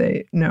campaign to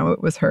say, no,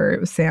 it was her, it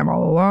was Sam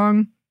all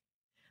along.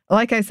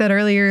 Like I said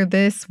earlier,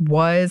 this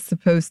was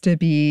supposed to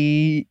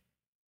be,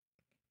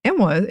 it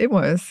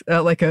was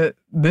like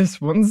this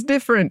one's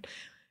different.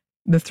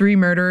 The 3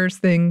 murderers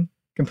thing,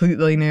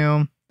 completely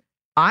new.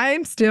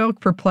 I'm still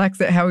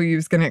perplexed at how he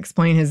was going to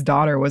explain his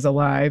daughter was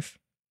alive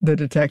the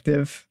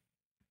detective.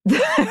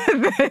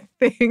 The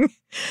thing,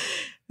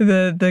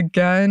 the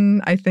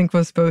gun, I think,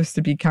 was supposed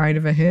to be kind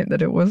of a hint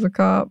that it was a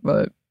cop,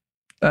 but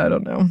I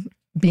don't know.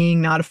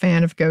 Being not a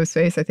fan of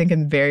Ghostface, I think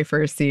in the very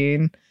first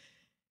scene,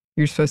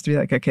 you're supposed to be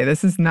like, okay,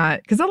 this is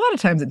not, because a lot of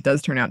times it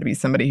does turn out to be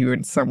somebody who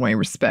in some way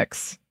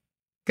respects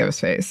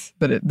Ghostface,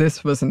 but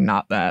this was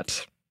not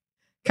that.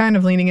 Kind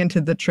of leaning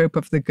into the trope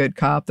of the good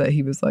cop, that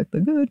he was like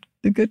the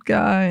good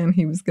guy, and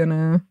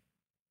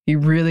he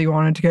really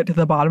wanted to get to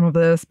the bottom of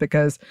this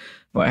because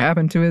what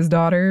happened to his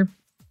daughter.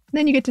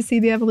 Then you get to see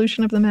the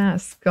evolution of the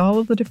mask, all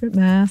of the different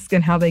masks,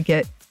 and how they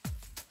get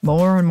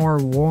more and more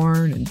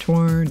worn and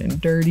torn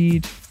and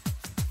dirtied.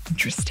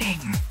 Interesting.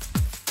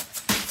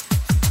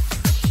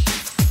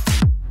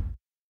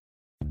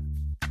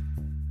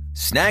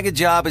 Snag a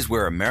Job is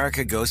where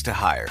America goes to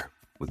hire,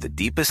 with the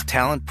deepest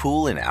talent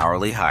pool in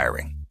hourly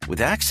hiring.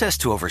 With access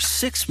to over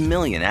 6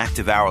 million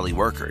active hourly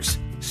workers,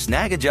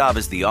 Snag a Job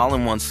is the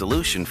all-in-one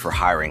solution for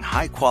hiring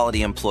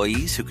high-quality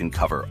employees who can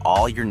cover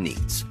all your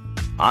needs.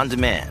 On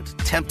demand,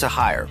 temp to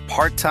hire,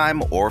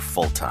 part-time or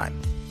full-time.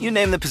 You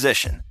name the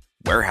position.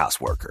 Warehouse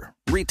worker,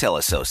 retail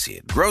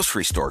associate,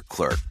 grocery store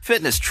clerk,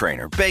 fitness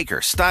trainer,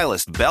 baker,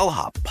 stylist,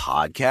 bellhop,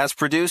 podcast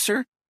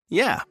producer.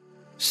 Yeah,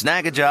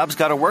 Snag a Job's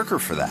got a worker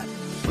for that.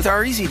 With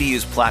our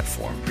easy-to-use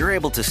platform, you're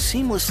able to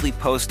seamlessly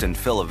post and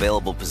fill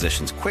available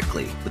positions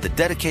quickly with a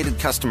dedicated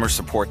customer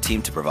support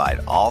team to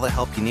provide all the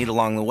help you need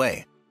along the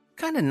way.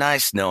 Kind of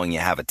nice knowing you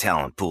have a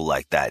talent pool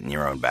like that in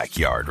your own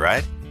backyard,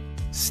 right?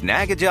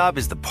 Snag a Job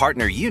is the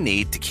partner you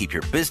need to keep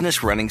your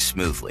business running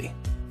smoothly.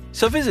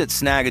 So visit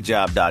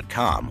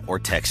snagajob.com or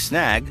text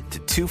snag to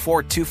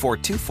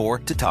 242424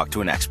 to talk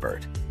to an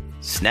expert.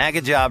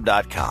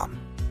 Snagajob.com,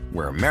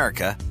 where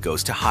America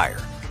goes to hire.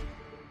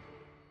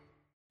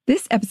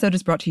 This episode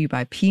is brought to you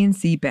by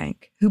PNC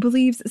Bank, who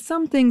believes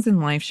some things in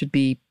life should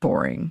be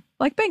boring,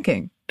 like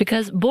banking.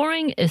 Because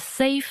boring is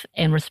safe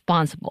and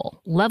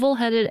responsible,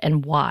 level-headed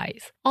and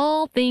wise.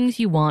 All things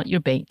you want your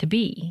bank to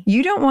be.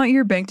 You don't want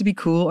your bank to be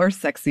cool or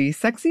sexy.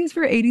 Sexy is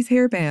for 80s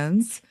hair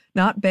bands,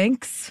 not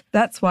banks.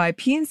 That's why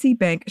PNC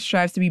Bank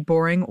strives to be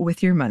boring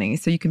with your money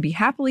so you can be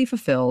happily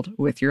fulfilled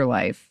with your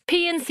life.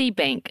 PNC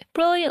Bank,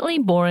 brilliantly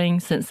boring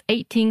since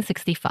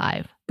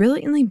 1865.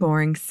 Brilliantly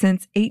Boring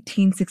Since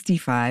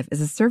 1865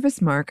 is a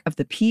service mark of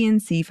the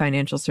PNC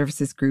Financial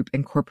Services Group,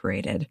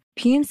 Incorporated.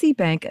 PNC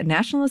Bank, a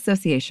National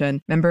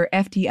Association, member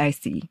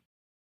FDIC.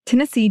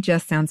 Tennessee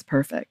just sounds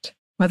perfect,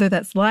 whether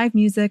that's live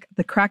music,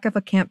 the crack of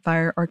a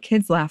campfire, or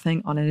kids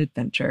laughing on an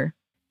adventure.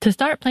 To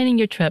start planning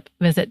your trip,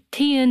 visit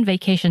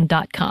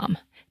tnvacation.com.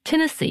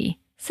 Tennessee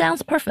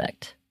sounds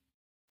perfect.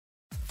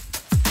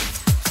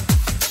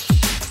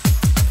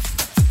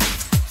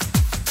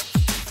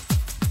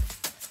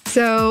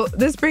 So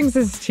this brings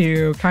us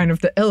to kind of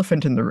the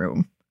elephant in the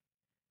room.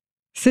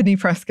 Sidney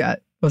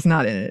Prescott was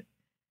not in it.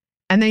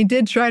 And they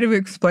did try to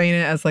explain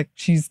it as like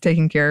she's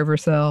taking care of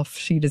herself.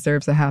 She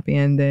deserves a happy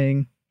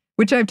ending,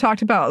 which I've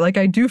talked about. Like,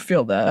 I do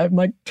feel that. I'm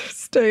like,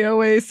 stay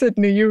away,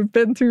 Sidney. You've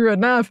been through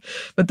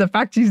enough. But the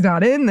fact she's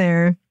not in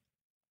there,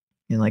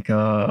 you're like,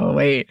 oh,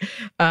 wait,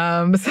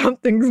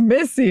 something's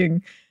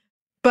missing.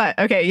 But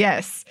okay,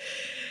 yes.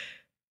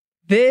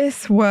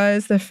 This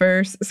was the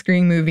first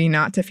Scream movie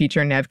not to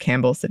feature Neve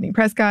Campbell, Sidney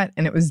Prescott,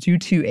 and it was due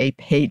to a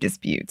pay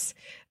dispute.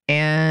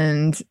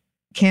 And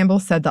Campbell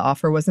said the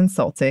offer was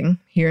insulting.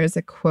 Here is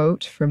a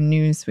quote from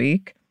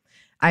Newsweek.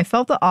 I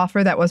felt the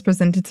offer that was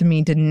presented to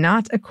me did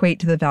not equate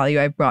to the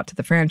value I brought to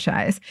the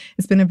franchise.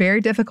 It's been a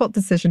very difficult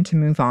decision to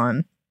move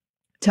on.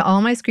 To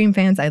all my Scream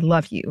fans, I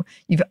love you.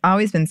 You've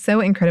always been so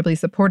incredibly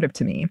supportive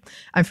to me.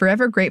 I'm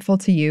forever grateful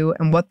to you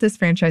and what this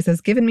franchise has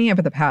given me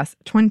over the past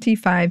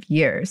 25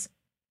 years.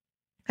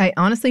 I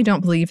honestly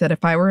don't believe that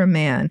if I were a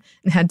man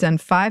and had done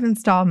 5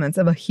 installments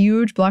of a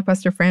huge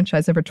blockbuster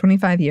franchise over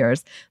 25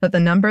 years, that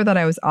the number that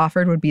I was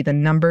offered would be the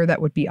number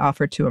that would be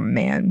offered to a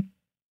man.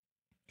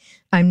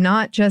 I'm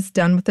not just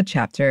done with the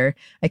chapter.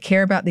 I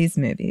care about these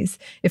movies.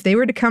 If they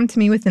were to come to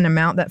me with an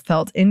amount that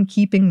felt in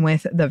keeping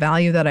with the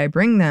value that I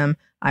bring them,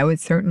 I would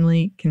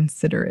certainly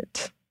consider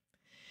it.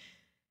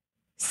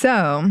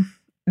 So,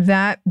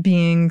 that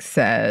being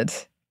said,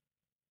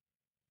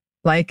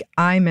 like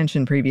I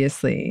mentioned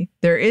previously,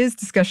 there is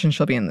discussion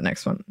she'll be in the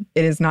next one.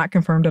 It is not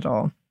confirmed at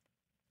all,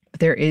 but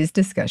there is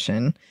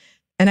discussion.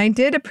 And I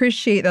did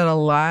appreciate that a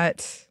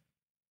lot.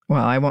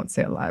 Well, I won't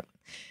say a lot.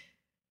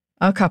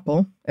 A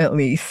couple, at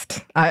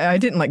least. I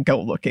didn't like go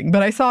looking,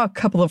 but I saw a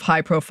couple of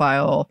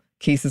high-profile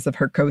cases of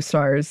her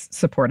co-stars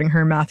supporting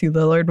her. Matthew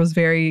Lillard was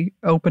very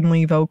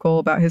openly vocal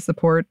about his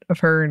support of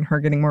her and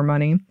her getting more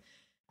money,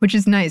 which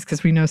is nice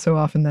because we know so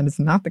often that is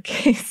not the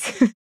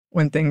case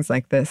when things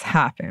like this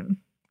happen.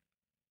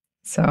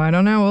 So I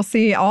don't know. We'll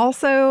see.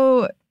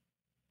 Also,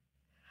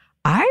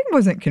 I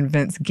wasn't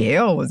convinced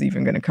Gail was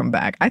even going to come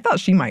back. I thought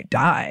she might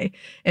die.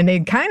 And they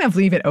kind of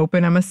leave it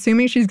open. I'm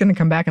assuming she's going to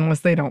come back unless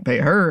they don't pay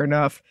her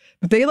enough.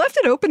 But they left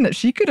it open that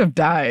she could have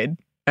died.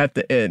 at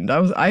the end.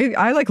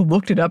 I like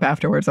looked it up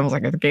afterwards. I was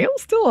like, is Gail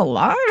still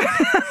alive?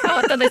 Oh,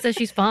 I thought they said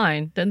she's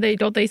fine. Don't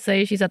they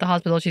say she's at the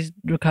hospital, she's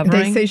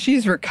recovering? They say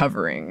she's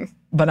recovering,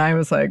 but I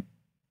was like,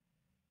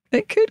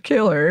 it could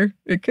kill her.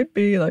 It could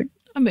be like,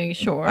 I mean,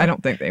 sure. I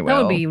don't think they will.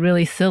 That would be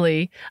really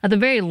silly. At the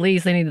very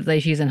least, they need to say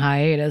she's in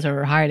hiatus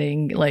or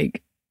hiding,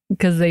 like,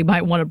 because they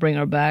might want to bring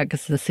her back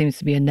because this seems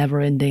to be a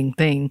never-ending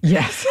thing.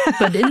 Yes.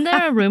 But isn't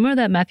there a rumor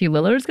that Matthew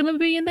Lillard's going to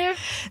be in there?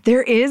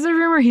 There is a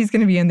rumor he's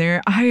going to be in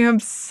there. I am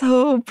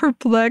so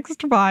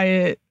perplexed by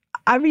it.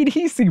 I mean,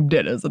 he seemed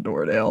dead as a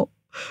doornail.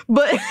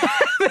 But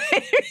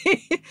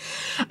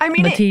I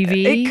mean, the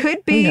TV, it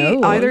could be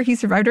either he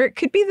survived or it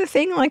could be the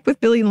thing like with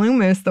Billy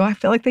Loomis, though I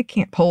feel like they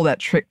can't pull that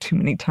trick too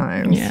many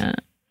times. Yeah.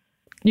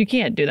 You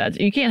can't do that.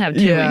 You can't have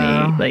too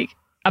many, like,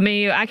 I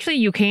mean, actually,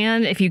 you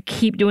can if you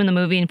keep doing the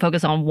movie and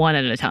focus on one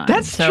at a time.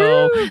 That's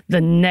true. So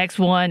the next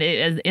one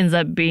ends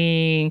up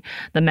being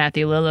the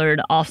Matthew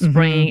Lillard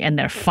offspring, and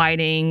they're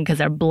fighting because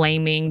they're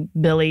blaming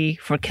Billy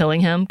for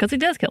killing him because he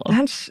does kill him.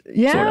 That's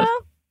sort of.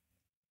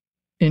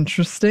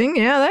 Interesting.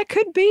 Yeah, that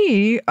could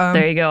be.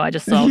 There you go. I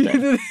just solved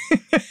it.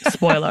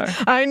 Spoiler.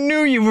 I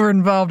knew you were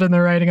involved in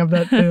the writing of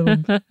that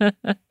film.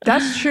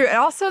 That's true.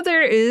 Also,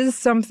 there is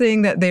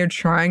something that they're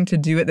trying to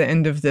do at the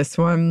end of this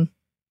one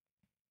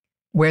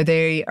where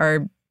they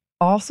are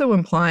also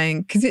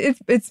implying, because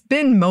it's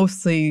been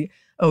mostly,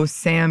 oh,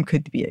 Sam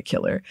could be a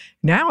killer.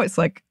 Now it's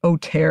like, oh,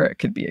 Tara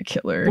could be a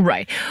killer.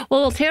 Right.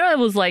 Well, Tara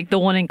was like the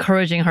one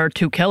encouraging her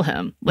to kill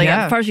him. Like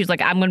at first she's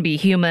like, I'm going to be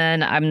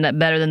human. I'm not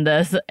better than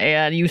this.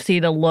 And you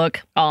see the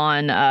look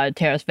on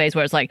Tara's face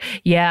where it's like,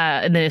 yeah.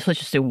 And then it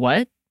switches to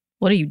what?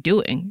 What are you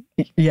doing?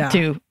 Yeah.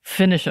 To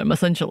finish him,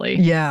 essentially.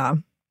 Yeah.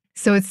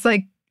 So it's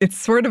like, it's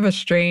sort of a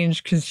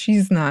strange, because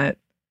she's not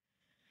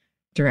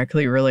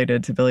directly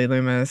related to Billy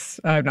Loomis.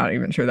 I'm not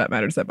even sure that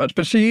matters that much.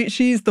 But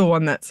she's the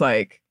one that's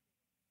like,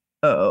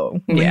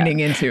 leaning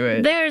into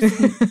it. There's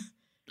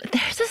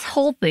this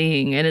whole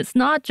thing, and it's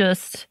not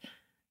just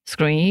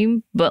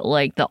Scream, but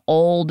like the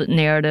old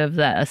narrative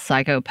that a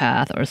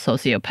psychopath or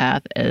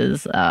sociopath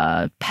is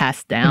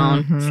passed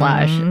down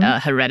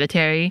 /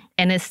 hereditary,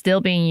 and it's still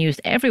being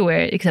used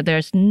everywhere, except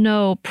there's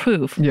no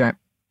proof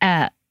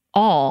at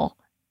all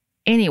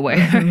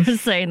anywhere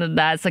saying that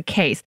that's the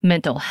case.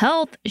 Mental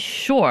health,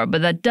 sure,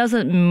 but that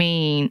doesn't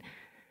mean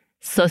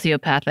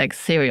sociopathic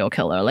serial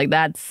killer. Like,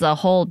 that's a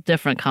whole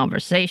different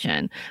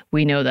conversation.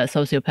 We know that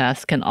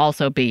sociopaths can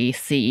also be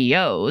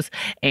CEOs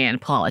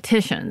and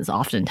politicians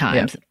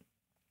oftentimes.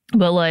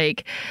 But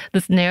like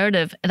this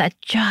narrative that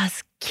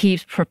just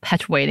keeps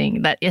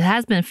perpetuating that it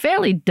has been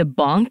fairly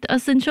debunked,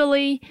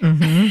 essentially,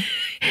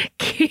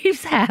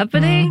 keeps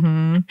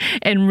happening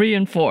and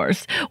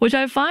reinforced, which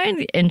I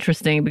find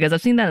interesting because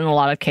I've seen that in a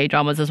lot of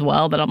K-dramas as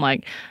well. But I'm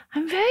like,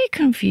 I'm very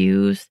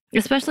confused,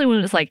 especially when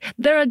it's like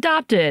they're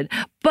adopted.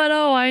 But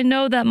I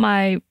know that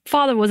my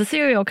father was a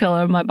serial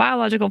killer. My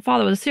biological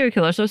father was a serial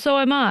killer. So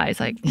am I. It's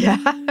like,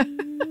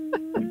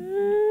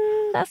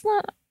 that's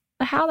not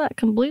how that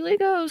completely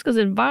goes, because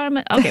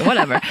environment, okay,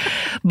 whatever.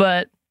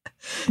 But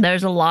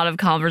there's a lot of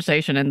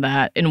conversation in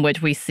that in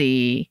which we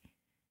see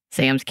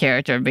Sam's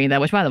character being that,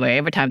 which, by the way,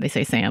 every time they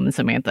say Sam and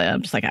Samantha,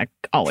 I'm just like, I'm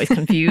always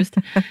confused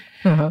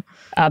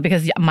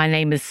because my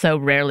name is so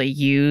rarely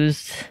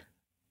used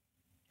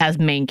as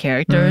main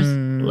characters.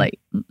 Like,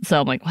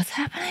 so I'm like, what's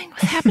happening?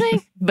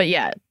 But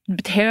yeah,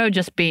 Tara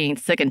just being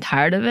sick and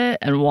tired of it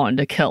and wanting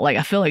to kill, like,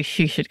 I feel like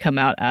she should come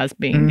out as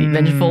being the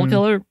vengeful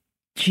killer.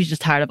 She's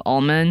just tired of all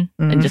men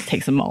and just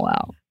takes them all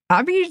out.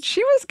 I mean,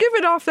 she was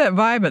giving off that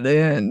vibe at the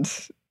end.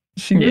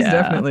 She was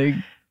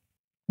definitely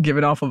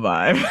giving off a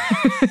vibe.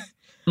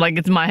 Like,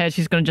 it's in my head,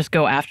 she's going to just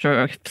go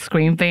after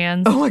Scream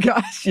fans. Oh my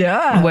gosh,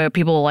 yeah. Where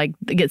people like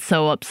get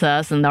so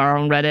obsessed and they're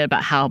on Reddit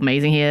about how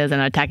amazing he is and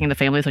attacking the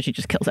family, so she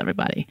just kills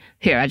everybody.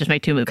 Here, I just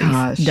made 2 movies.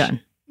 Gosh. Done.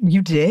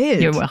 You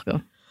did? You're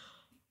welcome.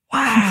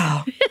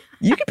 Wow.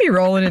 You could be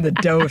rolling in the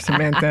dough,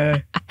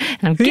 Samantha. And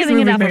I'm giving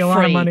it out for free. A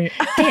lot of money.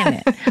 Damn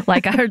it.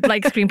 Like, I heard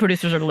like Scream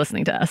producers are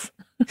listening to us.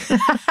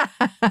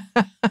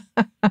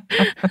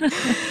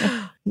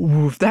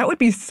 Oof, that would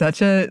be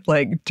such a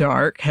like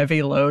dark,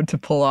 heavy load to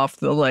pull off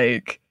the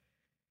like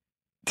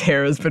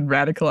Tara's been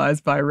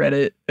radicalized by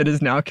Reddit and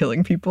is now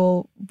killing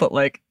people, but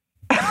like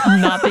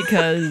not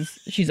because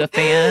she's a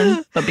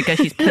fan, but because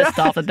she's pissed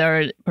off that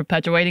they're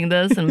perpetuating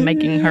this and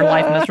making her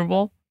life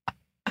miserable.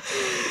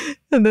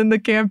 And then the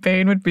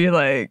campaign would be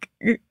like,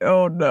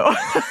 oh no.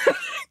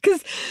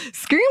 Because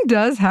Scream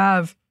does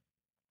have,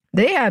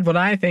 they had what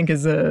I think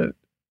is it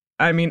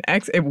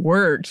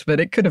worked,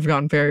 but it could have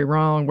gone very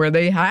wrong, where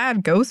they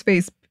had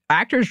Ghostface,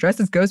 actors dressed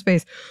as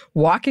Ghostface,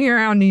 walking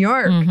around New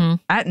York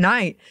at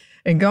night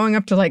and going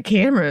up to like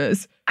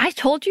cameras. I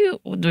told you,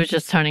 it was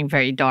just turning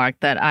very dark,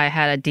 that I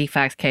had a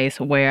DFAX case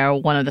where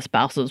one of the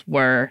spouses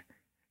were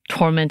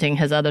tormenting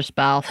his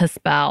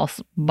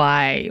spouse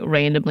by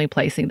randomly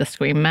placing the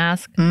Scream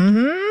mask.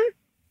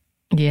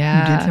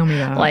 Yeah. You did tell me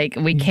that. Like,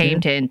 we came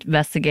to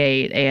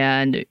investigate,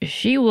 and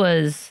she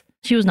was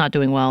not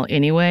doing well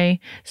anyway,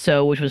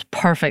 so which was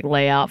perfect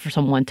layout for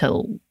someone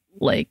to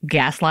like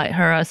gaslight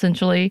her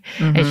essentially.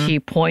 And she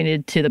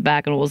pointed to the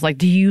back and was like,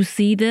 "Do you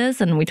see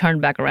this?" And we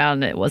turned back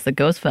around and it was the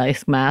ghost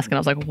face mask. And I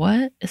was like,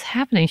 "What is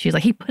happening?" She's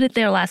like, "He put it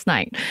there last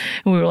night."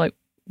 And we were like,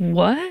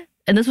 "What?"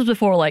 And this was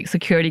before like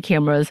security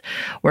cameras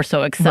were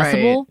so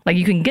accessible. Like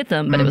you can get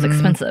them, but it was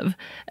expensive.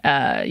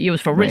 It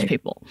was for rich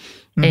people.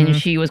 And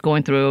she was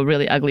going through a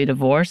really ugly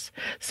divorce.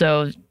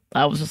 So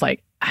I was just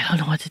like, I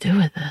don't know what to do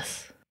with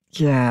this.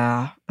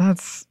 Yeah,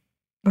 that's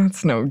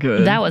no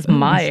good. That was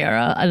my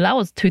era. That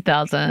was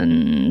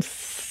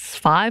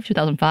 2005,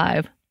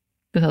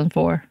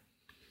 2004.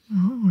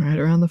 Oh, right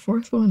around the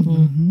fourth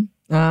one.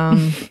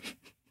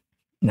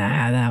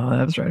 Nah,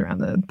 that was right around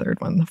the third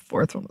one. The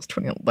fourth one was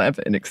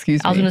 2011.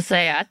 Excuse me. I was going to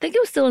say, I think it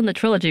was still in the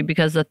trilogy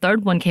because the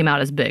third one came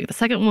out as big. The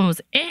second one was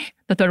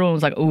The third one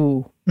was like,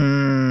 ooh.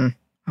 Oh,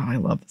 I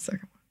love the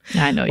second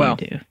one. I know you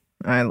do.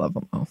 I love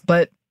them all.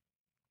 But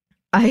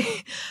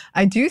I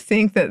do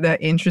think that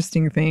the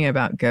interesting thing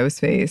about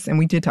Ghostface, and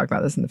we did talk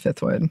about this in the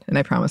fifth one, and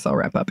I promise I'll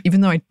wrap up, even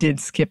though I did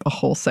skip a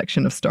whole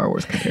section of Star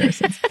Wars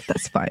comparisons.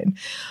 That's fine.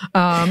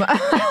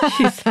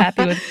 She's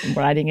happy with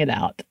writing it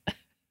out.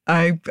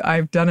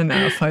 I've done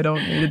enough. I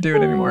don't need to do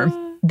it anymore.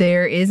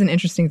 There is an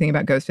interesting thing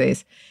about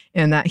Ghostface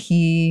in that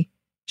he,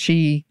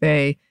 she,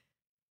 they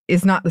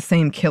is not the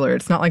same killer.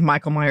 It's not like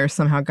Michael Myers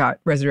somehow got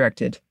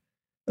resurrected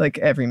like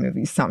every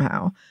movie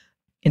somehow.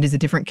 It is a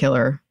different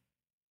killer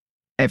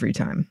every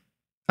time.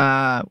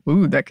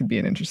 That could be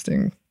an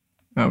interesting,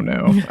 oh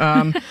no.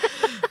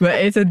 But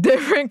it's a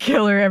different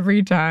killer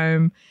every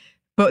time.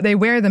 But they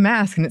wear the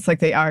mask and it's like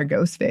they are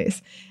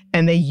Ghostface.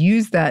 And they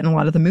use that in a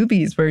lot of the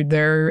movies where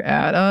they're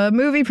at a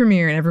movie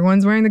premiere and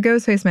everyone's wearing the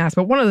Ghostface mask,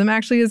 but one of them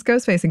actually is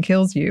Ghostface and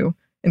kills you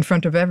in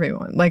front of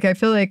everyone. Like, I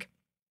feel like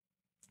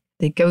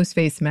the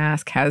Ghostface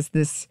mask has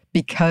this,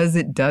 because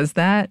it does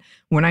that,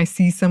 when I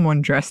see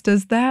someone dressed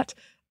as that,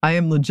 I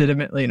am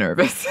legitimately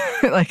nervous.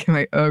 Like, I'm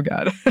like, oh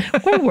God.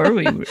 Where were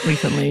we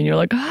recently? And you're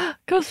like,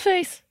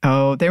 Ghostface.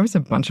 Oh, there was a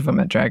bunch of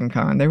them at Dragon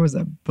Con. There was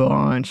a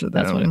bunch of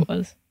them. That's what it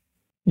was.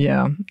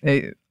 Yeah.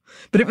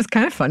 But it was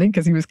kind of funny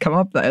because he was coming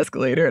up the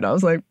escalator and I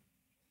was like,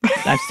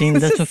 I've seen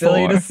this before.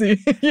 Silly to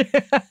see. Yeah.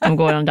 I'm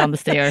going on down the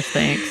stairs,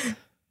 thanks.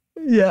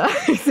 Yeah,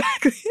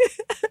 exactly.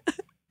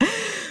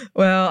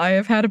 Well, I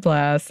have had a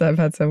blast. I've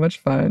had so much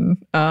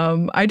fun.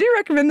 I do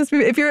recommend this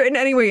movie. If you're in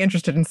any way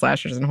interested in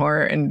slashers and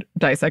horror and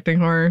dissecting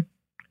horror,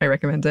 I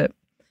recommend it.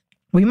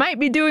 We might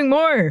be doing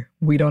more.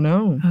 We don't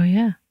know. Oh,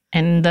 yeah.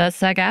 And the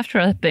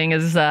SAG-AFTRA thing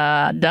is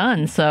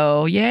done.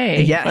 So,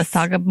 yay. Yes. Let's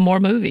talk about more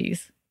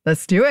movies.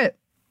 Let's do it.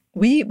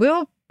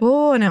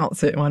 We'll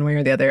announce it one way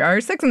or the other. Our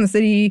Sex and the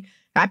City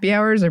happy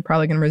hours are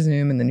probably going to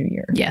resume in the new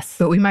year. Yes.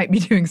 But we might be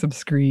doing some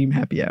Scream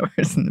happy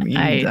hours in the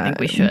meantime. I think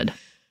we should.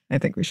 I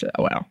think we should.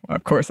 Well,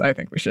 of course I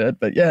think we should,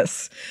 but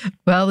yes.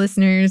 Well,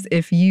 listeners,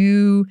 if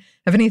you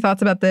have any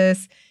thoughts about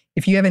this,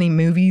 if you have any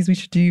movies we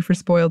should do for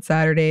Spoiled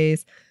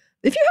Saturdays,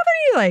 if you have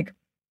any like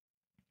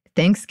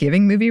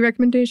Thanksgiving movie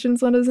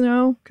recommendations, let us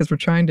know because we're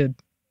trying to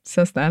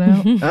suss that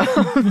out.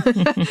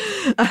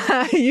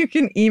 You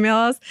can email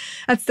us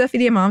at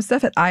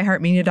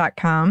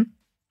stuffydmomstuff@iheartmedia.com.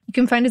 You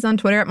can find us on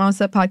Twitter at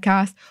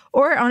MomStuffPodcast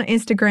or on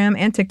Instagram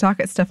and TikTok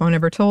at Stuff I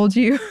Never Told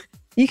You.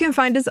 You can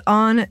find us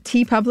on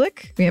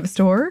TeePublic. We have a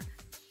store,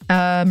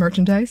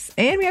 merchandise,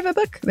 and we have a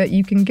book that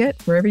you can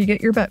get wherever you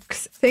get your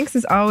books. Thanks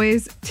as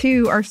always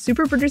to our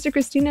super producer,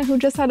 Christina, who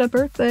just had a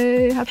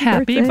birthday.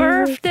 Happy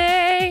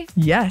birthday.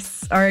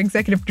 Yes. Our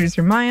executive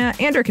producer, Maya,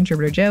 and our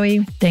contributor, Joey.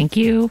 Thank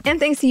you. And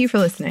thanks to you for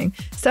listening.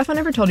 Stuff I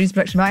Never Told You is a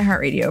production by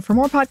iHeartRadio. For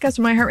more podcasts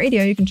from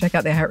iHeartRadio, you can check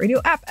out the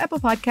iHeartRadio app, Apple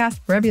Podcasts,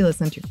 wherever you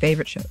listen to your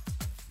favorite shows.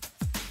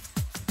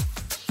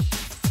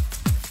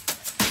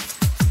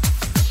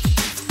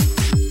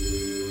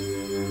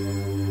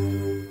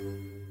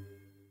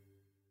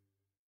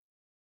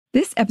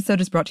 This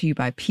episode is brought to you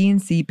by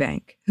PNC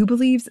Bank, who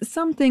believes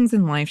some things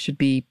in life should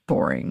be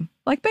boring,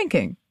 like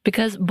banking.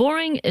 Because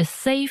boring is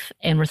safe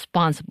and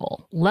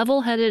responsible,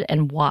 level-headed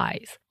and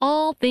wise.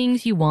 All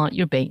things you want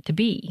your bank to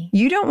be.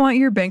 You don't want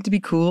your bank to be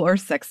cool or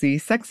sexy.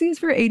 Sexy is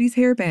for 80s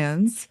hair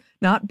bands,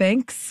 not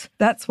banks.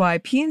 That's why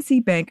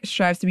PNC Bank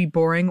strives to be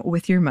boring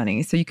with your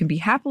money so you can be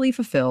happily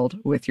fulfilled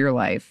with your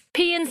life.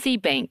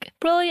 PNC Bank,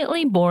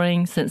 brilliantly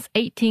boring since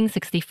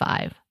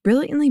 1865.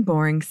 Brilliantly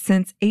Boring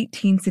Since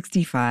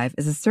 1865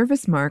 is a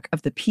service mark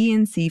of the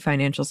PNC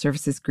Financial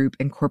Services Group,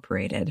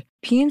 Incorporated.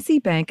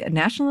 PNC Bank, a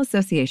National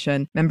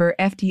Association, member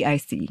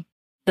FDIC.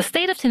 The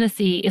state of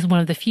Tennessee is one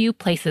of the few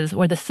places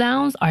where the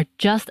sounds are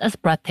just as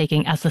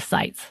breathtaking as the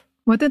sights.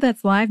 Whether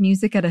that's live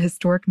music at a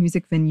historic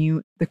music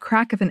venue, the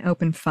crack of an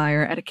open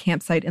fire at a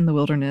campsite in the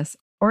wilderness,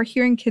 or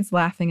hearing kids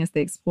laughing as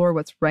they explore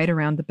what's right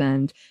around the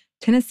bend,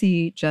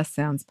 Tennessee just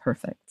sounds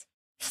perfect.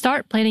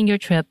 Start planning your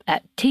trip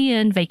at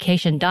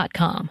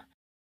tnvacation.com.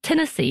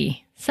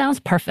 Tennessee sounds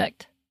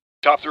perfect.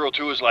 Top Thrill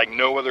 2 is like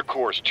no other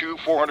course. 2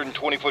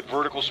 420-foot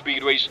vertical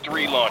speedways,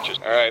 3 launches.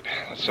 All right,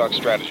 let's talk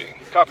strategy.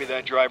 Copy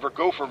that, driver.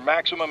 Go for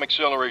maximum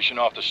acceleration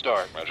off the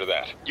start. Roger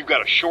that. You've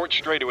got a short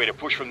straightaway to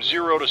push from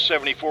 0 to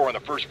 74 on the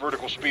first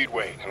vertical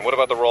speedway. And what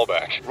about the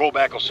rollback?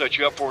 Rollback will set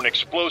you up for an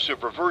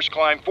explosive reverse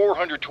climb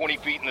 420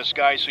 feet in the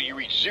sky so you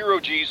reach 0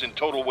 G's in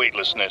total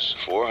weightlessness.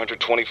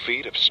 420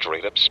 feet of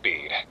straight-up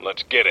speed.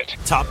 Let's get it.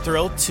 Top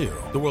Thrill 2,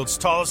 the world's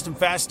tallest and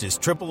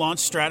fastest triple-launch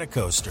strata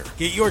coaster.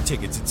 Get your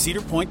tickets at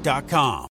cedarpoint.com.